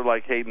House, they're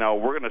like, hey, no,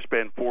 we're going to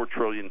spend $4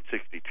 trillion,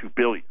 $62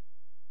 billion.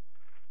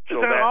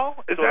 Is that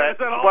all? Is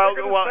that all?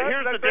 Well,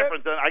 here's the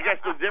difference. I guess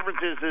the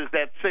difference is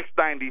that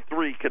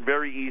 693 could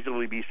very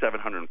easily be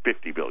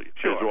 750 billion.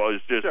 Sure.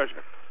 Sure.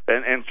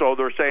 And so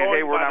they're saying,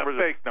 hey, we're not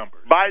fake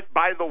numbers.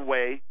 By the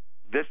way,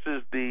 this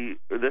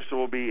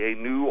will be a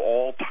new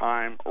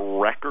all-time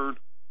record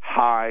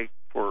high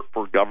for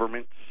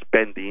government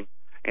spending,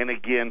 And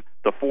again,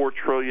 the $4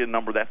 trillion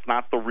number, that's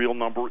not the real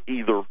number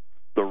either.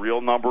 The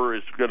real number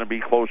is going to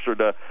be closer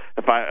to,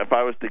 if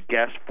I was to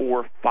guess,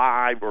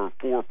 4.5 or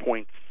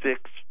 4.6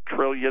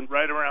 trillion.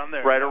 Right around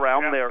there. Right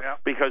around there. Yeah.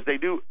 Because they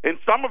do, and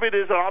some of it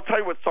is, and I'll tell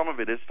you what some of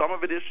it is. Some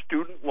of it is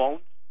student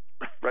loans,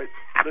 right?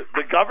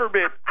 the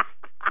government,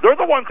 they're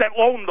the ones that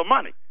loan the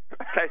money,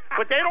 okay?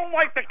 But they don't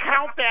like to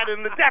count that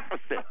in the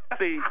deficit.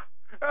 See?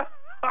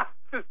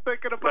 Just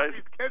thinking about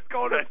these kids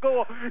going to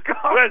school. The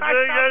government's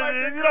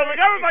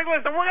like,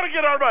 listen, we're going to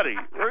get our money.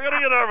 We're going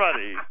to get our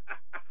money.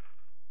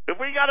 If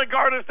we got to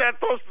garnish that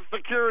Social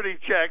Security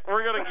check,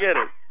 we're going to get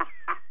it.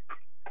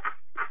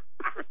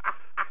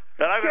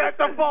 And you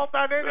can't default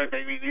on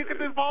anything. You can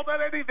default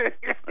on anything.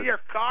 Your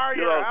car,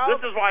 your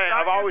house. This is why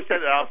I've always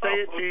said it. I'll say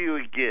it to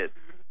you again.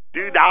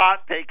 Do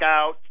not take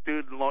out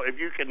student loan. If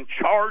you can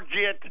charge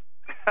it,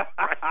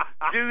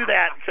 do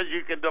that, because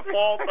you can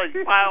default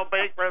and file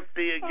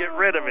bankruptcy and get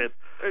rid of it.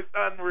 It's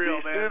unreal,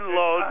 These man. student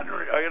loans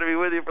are going to be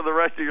with you for the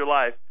rest of your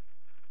life.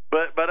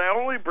 But I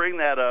only bring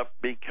that up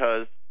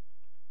because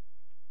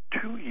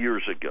 2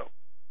 years ago,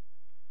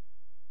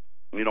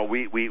 we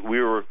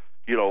were,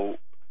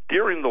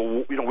 during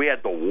the, we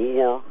had the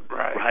war,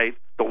 right?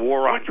 The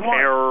war on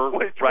terror,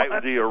 right?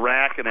 With the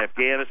Iraq and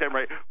Afghanistan,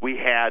 right? We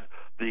had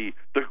the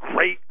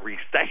Great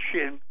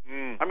Recession.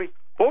 I mean,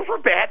 those were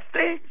bad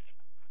things.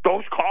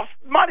 Those cost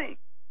money,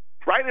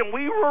 right? And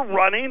we were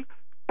running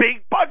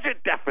big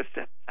budget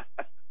deficits.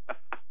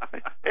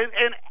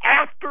 and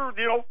after,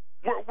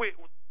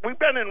 we've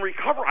been in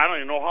recovery. I don't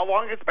even know how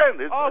long it's been.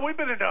 We've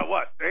been in a,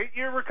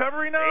 8-year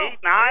recovery now? 8,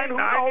 9, who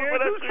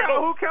knows?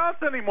 Who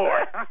counts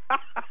anymore?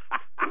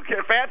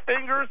 Okay, fat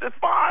fingers, it's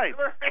fine.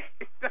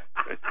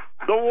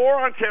 The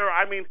war on terror,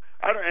 I mean,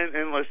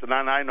 and listen,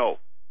 I know,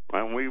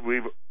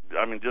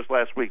 and just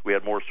last week we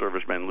had more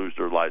servicemen lose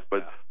their lives,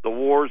 but the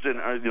wars in,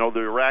 the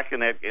Iraq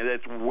and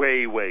it's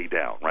way, way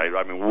down, right?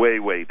 I mean, way,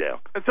 way down.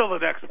 Until the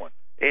next one.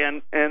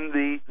 And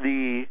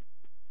the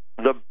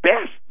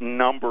best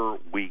number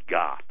we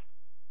got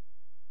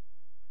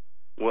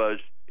was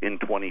in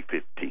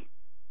 2015.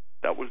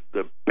 That was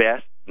the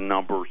best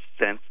number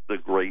since the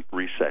Great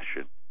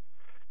Recession.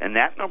 And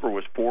that number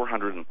was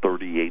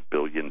 $438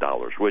 billion,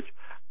 which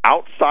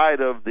outside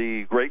of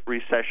the Great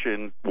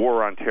Recession,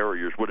 war on terror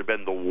years, would have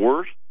been the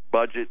worst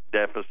budget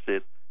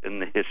deficit in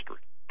the history,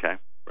 okay?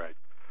 Right.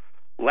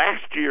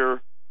 Last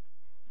year,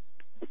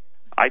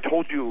 I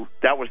told you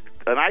that was,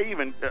 and I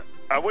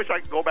wish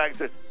I could go back and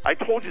say, I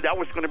told you that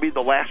was going to be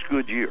the last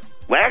good year.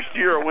 Last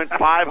year it went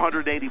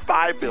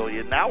 $585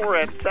 billion. Now we're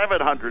at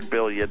 $700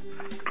 billion.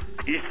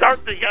 You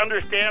start to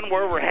understand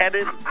where we're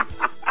headed?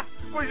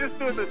 We're just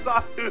doing the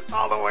sawtooth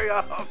all the way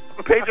up.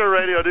 Patriot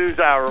Radio News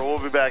Hour. We'll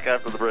be back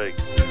after the break.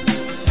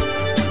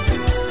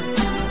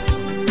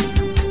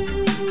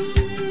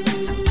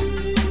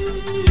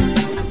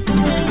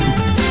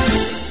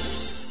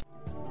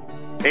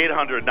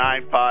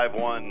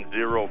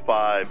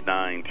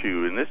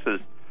 $800-951-0592. And this is,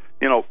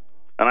 and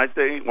I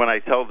think when I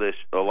tell this,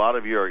 a lot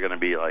of you are going to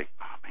be like,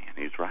 oh, man,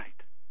 he's right.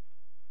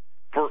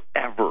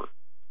 Forever.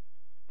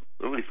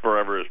 At least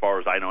forever as far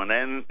as I know.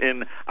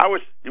 And I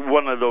was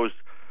one of those,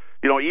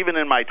 even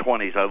in my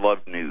 20s, I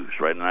loved news,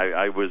 right? And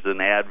I was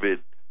an avid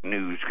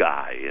news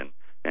guy.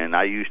 And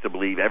I used to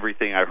believe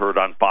everything I heard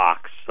on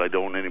Fox. I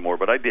don't anymore,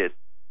 but I did.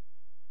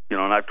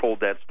 And I've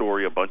told that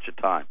story a bunch of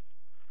times.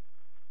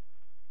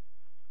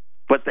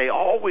 But they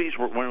always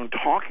were, when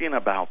talking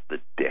about the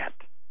debt,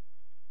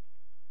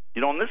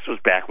 and this was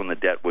back when the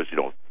debt was,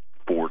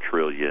 $4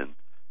 trillion,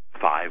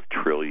 $5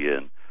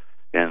 trillion,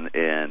 and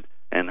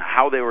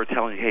how they were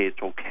telling you, hey,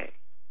 it's okay.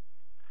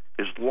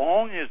 As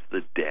long as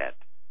the debt,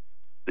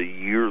 the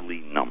yearly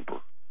number,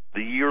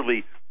 the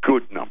yearly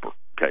good number,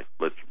 okay,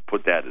 let's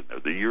put that in there,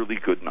 the yearly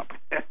good number,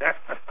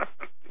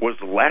 was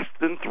less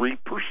than 3%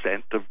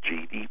 of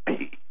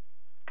GDP.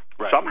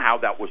 Right. Somehow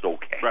that was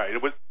okay. Right.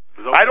 It was okay.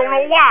 I don't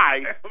know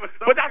why, okay.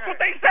 But that's what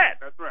they said.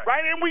 That's right.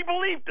 Right, and we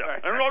believed it.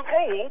 Right. And we're like,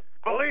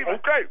 believe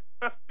it. Okay.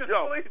 Just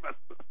believe it.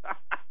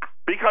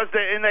 Because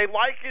they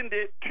likened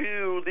it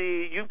to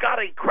you've got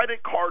a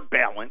credit card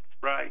balance.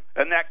 Right.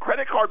 And that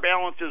credit card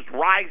balance is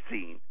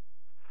rising.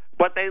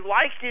 But they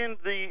likened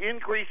the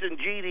increase in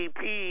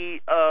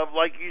GDP of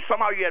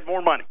somehow you had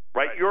more money,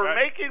 right? You're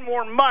making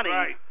more money.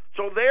 Right.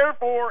 So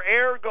therefore,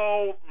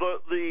 ergo,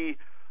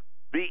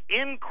 the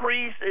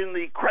increase in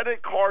the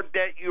credit card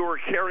debt you were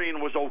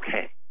carrying was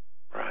okay.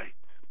 Right.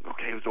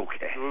 Okay, it was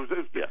okay. It was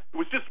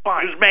just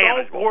fine. It was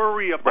manageable. Don't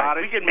worry about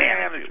it. We can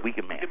manage it. We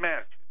can manage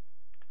it.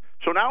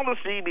 So now the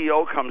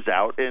CBO comes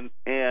out, and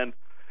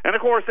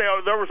of course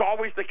there was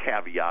always the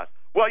caveat.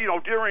 Well,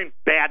 during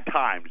bad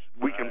times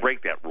we can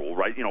break that rule,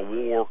 right?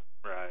 War,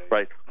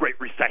 right? Great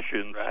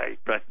Recession, right?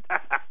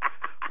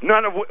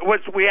 None of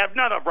which we have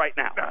none of right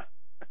now.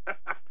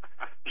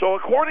 So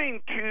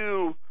according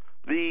to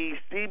the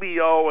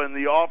CBO and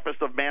the Office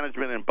of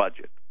Management and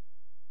Budget,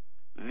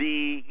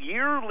 the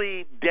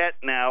yearly debt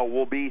now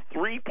will be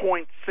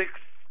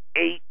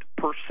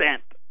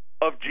 3.68%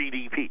 of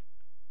GDP.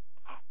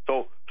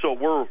 So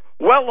we're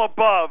well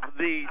above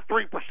the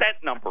 3%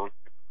 number,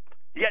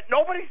 Yet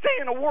nobody's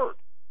saying a word.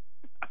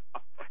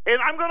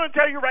 And I'm going to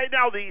tell you right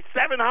now, the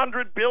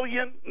 $700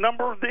 billion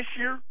number this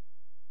year,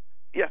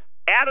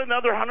 add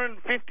another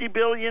 $150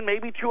 billion,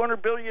 maybe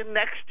 $200 billion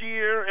next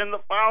year and the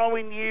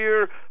following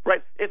year,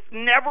 right? It's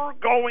never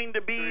going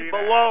to be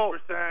below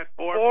 4%,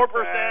 5%, 6%.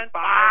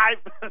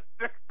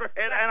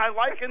 And I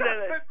liken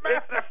it.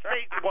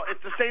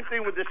 It's the same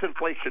thing with this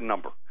inflation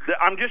number.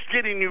 I'm just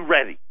getting you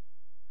ready.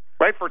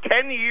 Right? For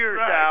 10 years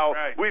now,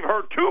 we've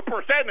heard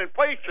 2%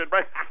 inflation,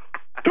 right?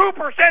 2%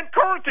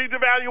 currency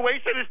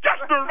devaluation is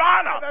just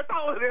nirvana. That's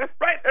all it is.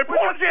 Right? And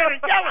poor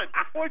Janet Yellen.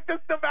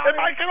 If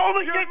I can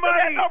only get to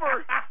that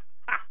number,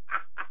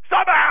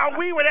 somehow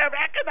we would have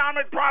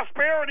economic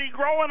prosperity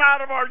growing out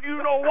of our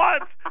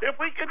you-know-what if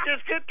we could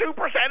just get 2%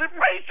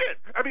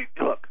 inflation. I mean,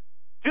 look,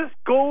 just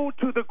go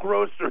to the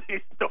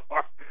grocery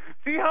store.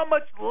 See how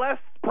much less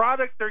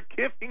product they're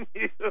giving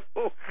you, and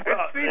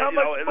see how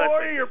much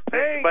more you're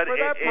paying for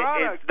that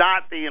product. It's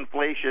not the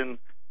inflation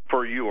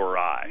for you or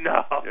I.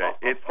 No.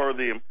 It's for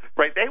the,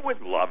 right, they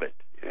would love it.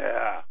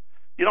 Yeah.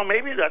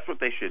 Maybe that's what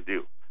they should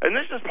do. And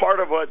this is part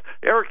of what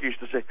Eric used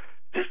to say.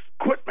 Just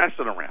quit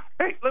messing around.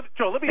 Hey,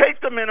 Joe, let me take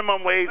the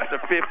minimum wage to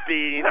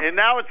 15, and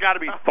now it's got to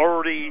be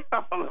 30.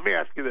 Let me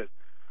ask you this.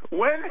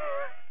 When,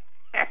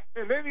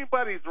 in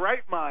anybody's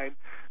right mind,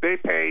 they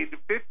paid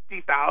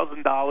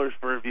 $50,000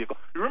 for a vehicle.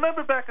 You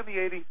remember back in the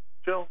 80s,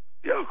 Joe?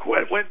 Yeah, of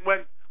course. When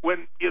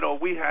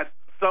we had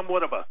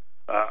somewhat of a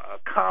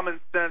common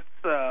sense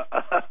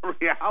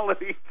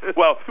reality.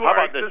 Well, how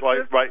about this?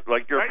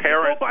 Like your parents.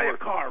 You go buy a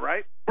car,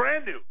 right?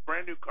 Brand new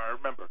car.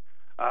 Remember,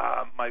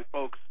 my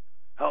folks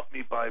helped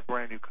me buy a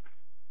brand new car.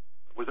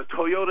 It was a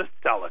Toyota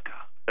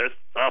Celica.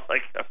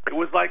 It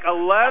was like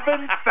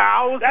 $11,000.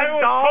 That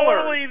was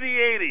totally the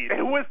 80s.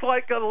 It was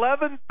like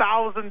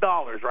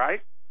 $11,000,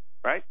 right?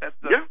 Right?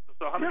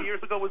 So how many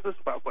years ago was this?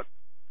 About what?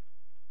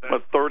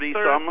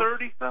 30-some?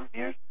 30-some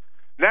years.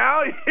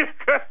 Now you're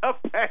gonna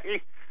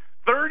pay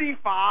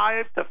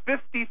 $35,000 to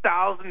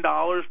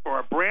 $50,000 for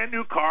a brand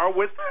new car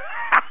with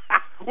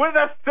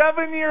a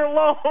 7-year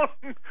loan.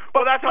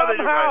 Well, that's how they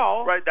do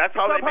it. Right. That's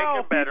how they make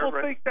it better.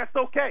 People think that's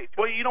okay.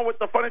 Well, you know what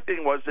the funny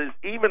thing was is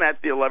even at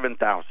the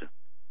 $11,000,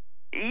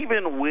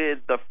 even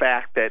with the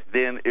fact that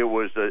then it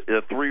was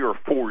a 3 or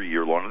 4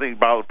 year loan, I think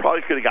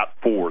probably could have got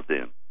 4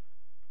 then.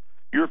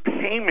 Your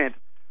payment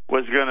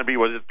was going to be,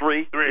 was it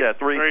 3? 3. Yeah,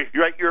 3.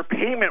 You're right. Your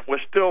payment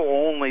was still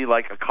only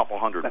like a couple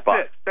 $100.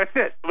 That's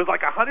it. It was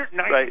like $190.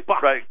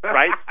 Right.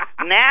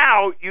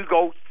 Now you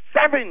go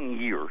 7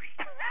 years,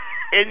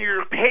 and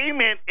your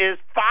payment is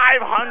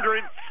 $500, $600,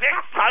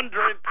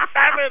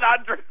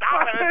 $700.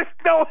 There's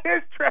no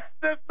interest.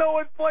 There's no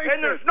inflation.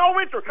 And there's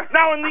no interest.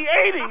 Now in the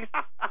 80s,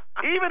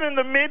 even in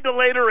the mid to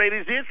later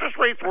 80s, the interest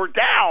rates were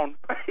down,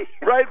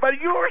 right?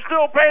 But you were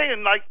still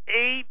paying like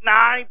 8,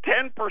 9,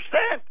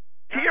 10%.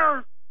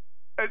 Here.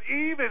 And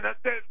even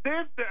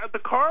the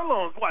car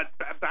loans,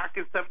 back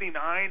in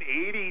 79,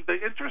 80, the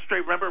interest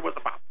rate, remember, was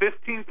about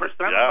 15% of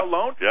the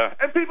loan? Yeah.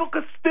 And people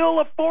could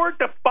still afford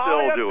to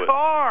buy a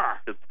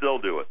car. Could still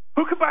do it.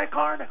 Who could buy a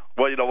car now?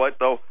 Well, you know what,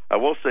 though? I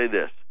will say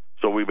this.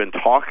 So we've been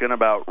talking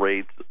about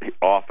rates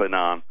off and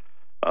on.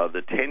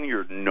 The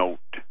 10-year note,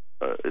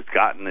 it's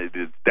down.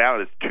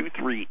 It's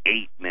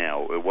 2.38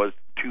 now. It was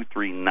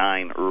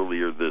 2.39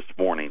 earlier this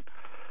morning.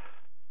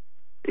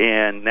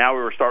 And now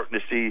we're starting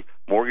to see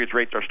mortgage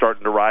rates are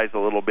starting to rise a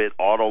little bit.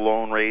 Auto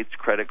loan rates,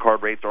 credit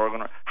card rates are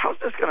going to. How's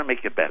this going to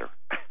make it better?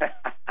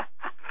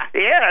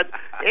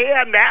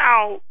 and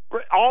now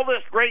all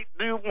this great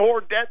new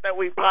more debt that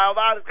we piled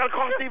on is going to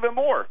cost even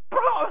more.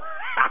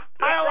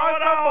 Pile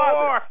on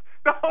more.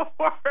 Don't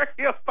worry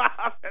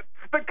about it.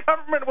 The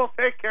government will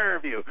take care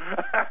of you.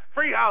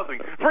 Free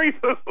housing, free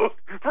food,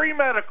 free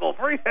medical,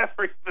 free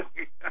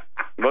everything.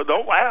 No,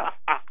 don't laugh.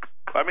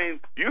 I mean,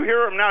 you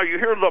hear them now. You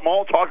hear them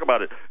all talk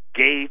about it.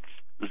 Gates,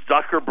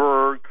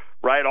 Zuckerberg,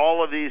 right?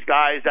 All of these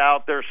guys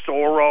out there,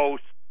 Soros,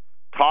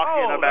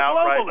 talking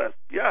about, right?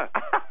 Yeah.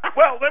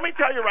 Well, let me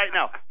tell you right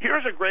now.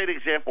 Here's a great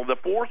example. The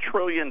 $4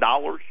 trillion.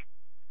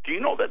 Do you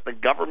know that the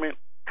government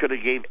could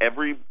have gave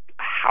every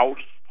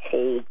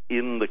household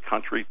in the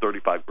country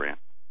 $35,000?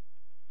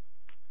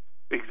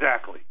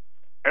 Exactly.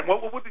 And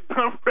what would be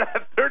done for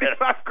that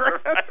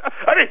 $35,000?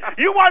 I mean,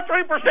 you want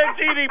 3%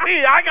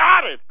 GDP? I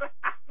got it.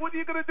 What are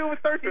you going to do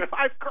with $35,000?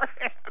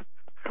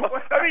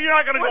 I mean, you're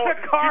not going to go. When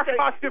the car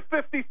costs you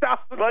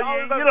 $50,000. Well,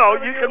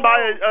 you can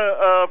buy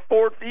a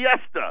Ford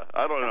Fiesta.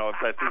 I don't know if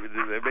that's even,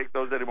 do they make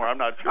those anymore. I'm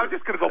not sure. I'm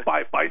just going to go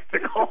buy a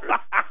bicycle.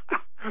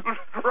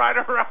 Ride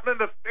around in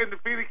the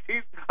Phoenix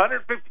heat,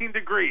 115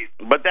 degrees.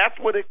 But that's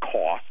what it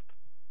costs.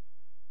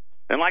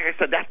 And like I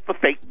said, that's the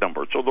fake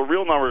number. So the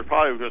real number is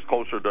probably just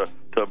closer to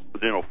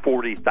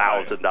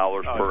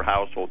 $40,000 per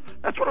household.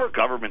 That's what our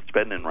government's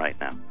spending right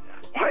now.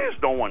 Why is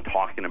no one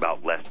talking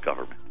about less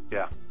government?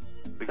 Yeah.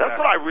 Exactly. That's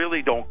what I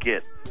really don't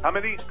get. How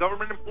many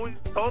government employees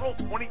total?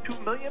 22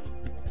 million?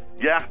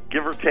 Yeah,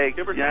 give or take.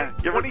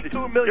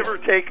 22 million. Give or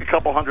take a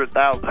couple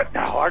 100,000. But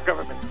now our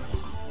government.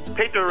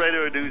 Patriot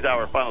Radio News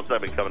Hour, final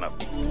segment coming up.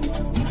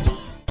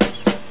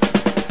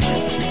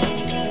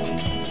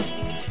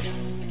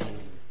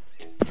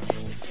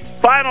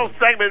 Final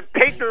segment,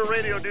 Patriot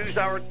Radio News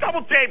Hour,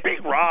 Double J,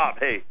 Big Rob.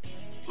 Hey,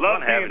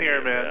 love being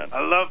here, man.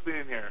 I love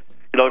being here.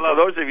 You know, for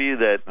those of you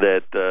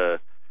that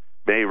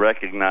may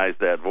recognize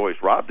that voice,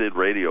 Rob did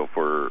radio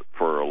for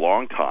a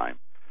long time,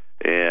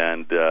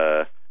 and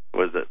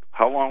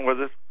how long was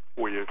it?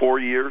 4 years. 4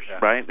 years, yeah.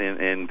 Right?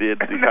 And did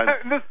the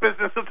in this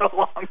business is a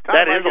long time.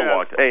 That is a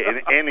long time. Hey,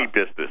 in any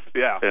business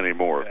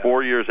anymore. Yeah.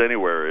 4 years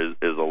anywhere is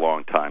a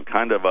long time.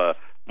 Kind of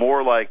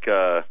more like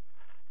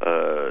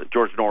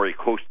George Norrie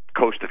coast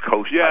to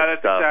coast. Yeah, that's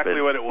stuff.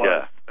 exactly what it was.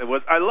 Yeah. It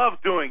was. I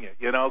love doing it,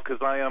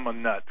 because I am a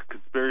nut.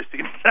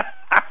 Conspiracy.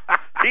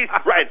 He's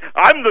right.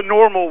 I'm the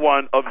normal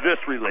one of this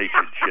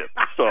relationship.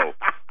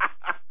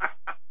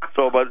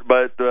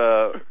 But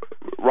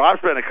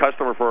Rob's been a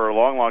customer for a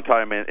long, long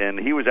time, and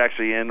he was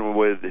actually in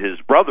with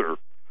his brother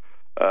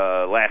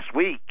last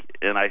week,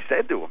 and I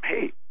said to him,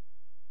 "Hey,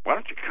 why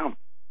don't you come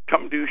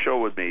do a show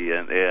with me?"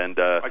 And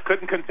I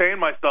couldn't contain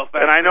myself.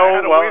 And I know, I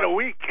had to wait a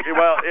week.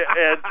 Well,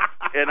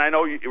 and I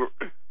know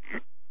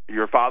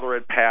your father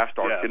had passed.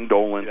 Our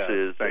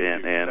condolences,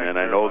 and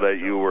I know that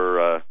you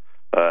were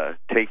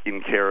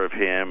taking care of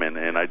him,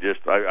 and I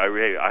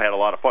had a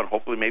lot of fun.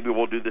 Hopefully, maybe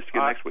we'll do this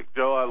again next week.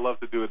 Joe, I'd love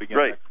to do it again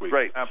next week.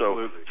 Great,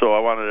 absolutely. So I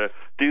wanted to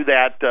do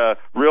that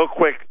real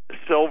quick.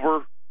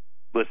 Silver,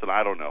 listen,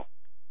 I don't know,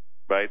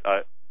 right?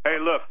 Hey,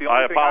 look, the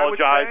I only thing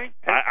apologize.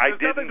 I would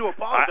say, there's nothing to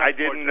apologize I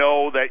didn't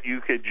know that you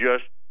could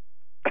just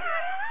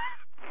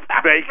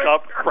make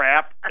up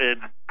crap and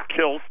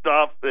kill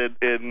stuff,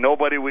 and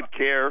nobody would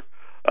care.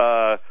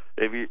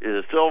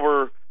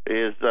 Silver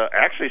is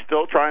actually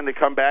still trying to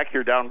come back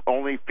here, down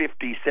only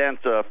 50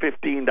 cents,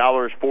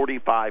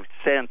 $15.45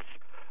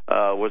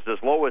 was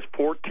as low as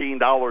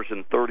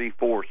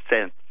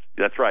 $14.34.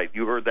 That's right,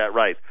 you heard that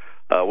right.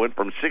 Went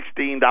from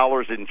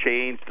 $16 and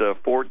change to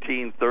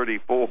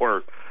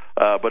 $14.34.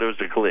 But it was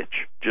a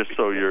glitch, just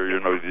so you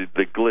know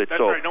the glitch. That's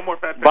so right, no more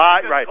fat.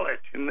 Buy, right.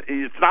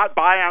 It's not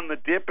buy on the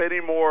dip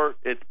anymore.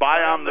 It's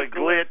buy on the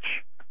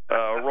glitch.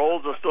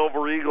 Rolls of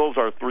Silver Eagles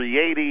are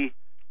 $3.80.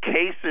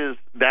 Cases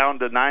down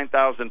to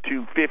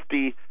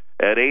 9,250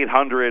 at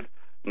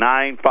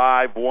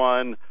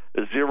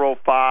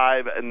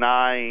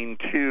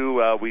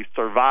 800-951-0592. We've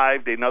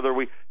survived another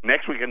week.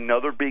 Next week,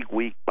 another big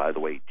week, by the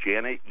way.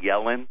 Janet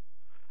Yellen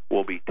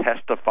will be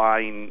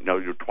testifying.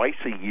 Twice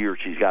a year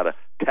she's got to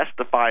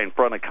testify in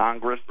front of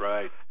Congress.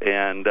 Right.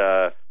 And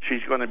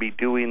she's going to be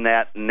doing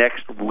that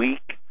next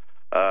week.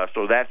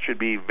 So that should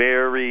be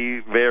very,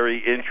 very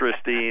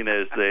interesting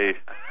as they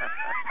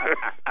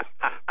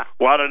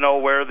want to know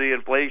where the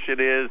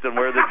inflation is and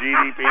where the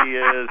GDP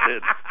is.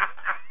 And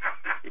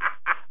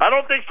I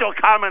don't think she'll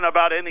comment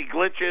about any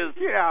glitches.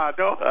 Yeah,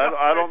 no.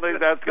 I don't think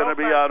that's going to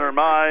be on her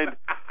mind.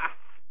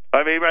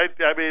 I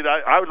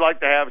would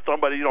like to have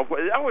somebody,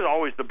 that was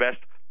always the best.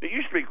 It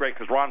used to be great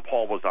because Ron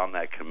Paul was on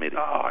that committee.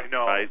 Oh, I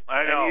know. Right?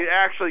 I know. And he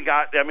actually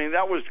got, that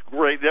was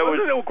great.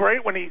 Wasn't it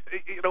great when he,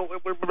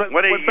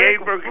 when he gave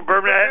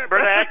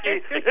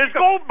Bernanke his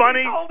gold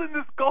money. He called in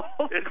this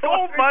gold. It's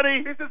gold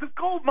money. He says it's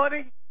gold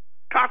money.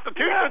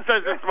 Constitution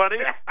says it's money.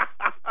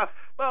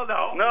 Well,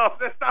 no.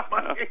 That's not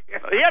money.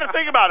 He had to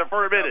think about it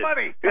for a minute.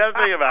 Money. He had to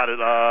think about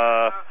it.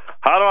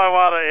 How do I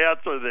want to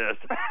answer this?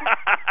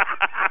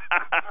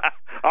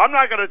 I'm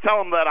not going to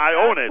tell him that I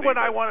own it. That's when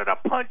I wanted to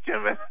punch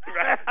him. I'm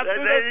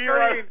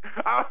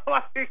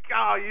like, you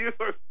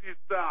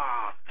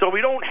So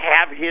we don't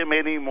have him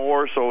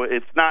anymore, so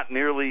it's not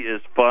nearly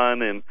as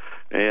fun,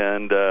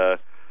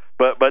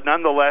 but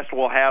nonetheless,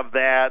 we'll have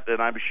that,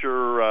 and I'm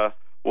sure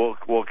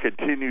we'll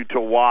continue to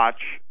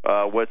watch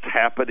what's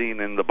happening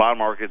in the bond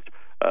markets.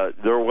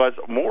 There was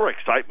more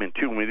excitement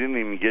too. We didn't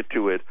even get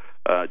to it.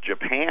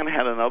 Japan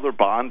had another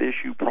bond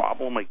issue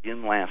problem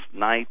again last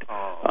night.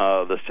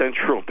 The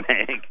central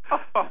bank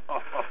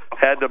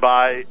had to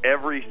buy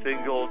every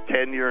single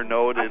 10-year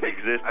note in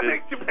existence. I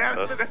think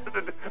Japan's been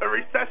in a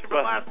recession for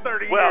the last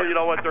 30 years. Well, you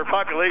know what? Their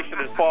population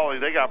is falling.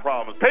 They got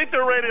problems.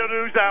 Patriot Radio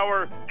News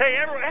Hour. Hey,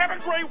 everyone, have a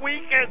great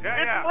weekend.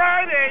 It's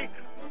Friday.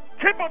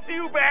 Tip a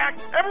few back.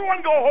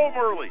 Everyone go home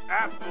early.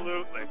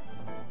 Absolutely.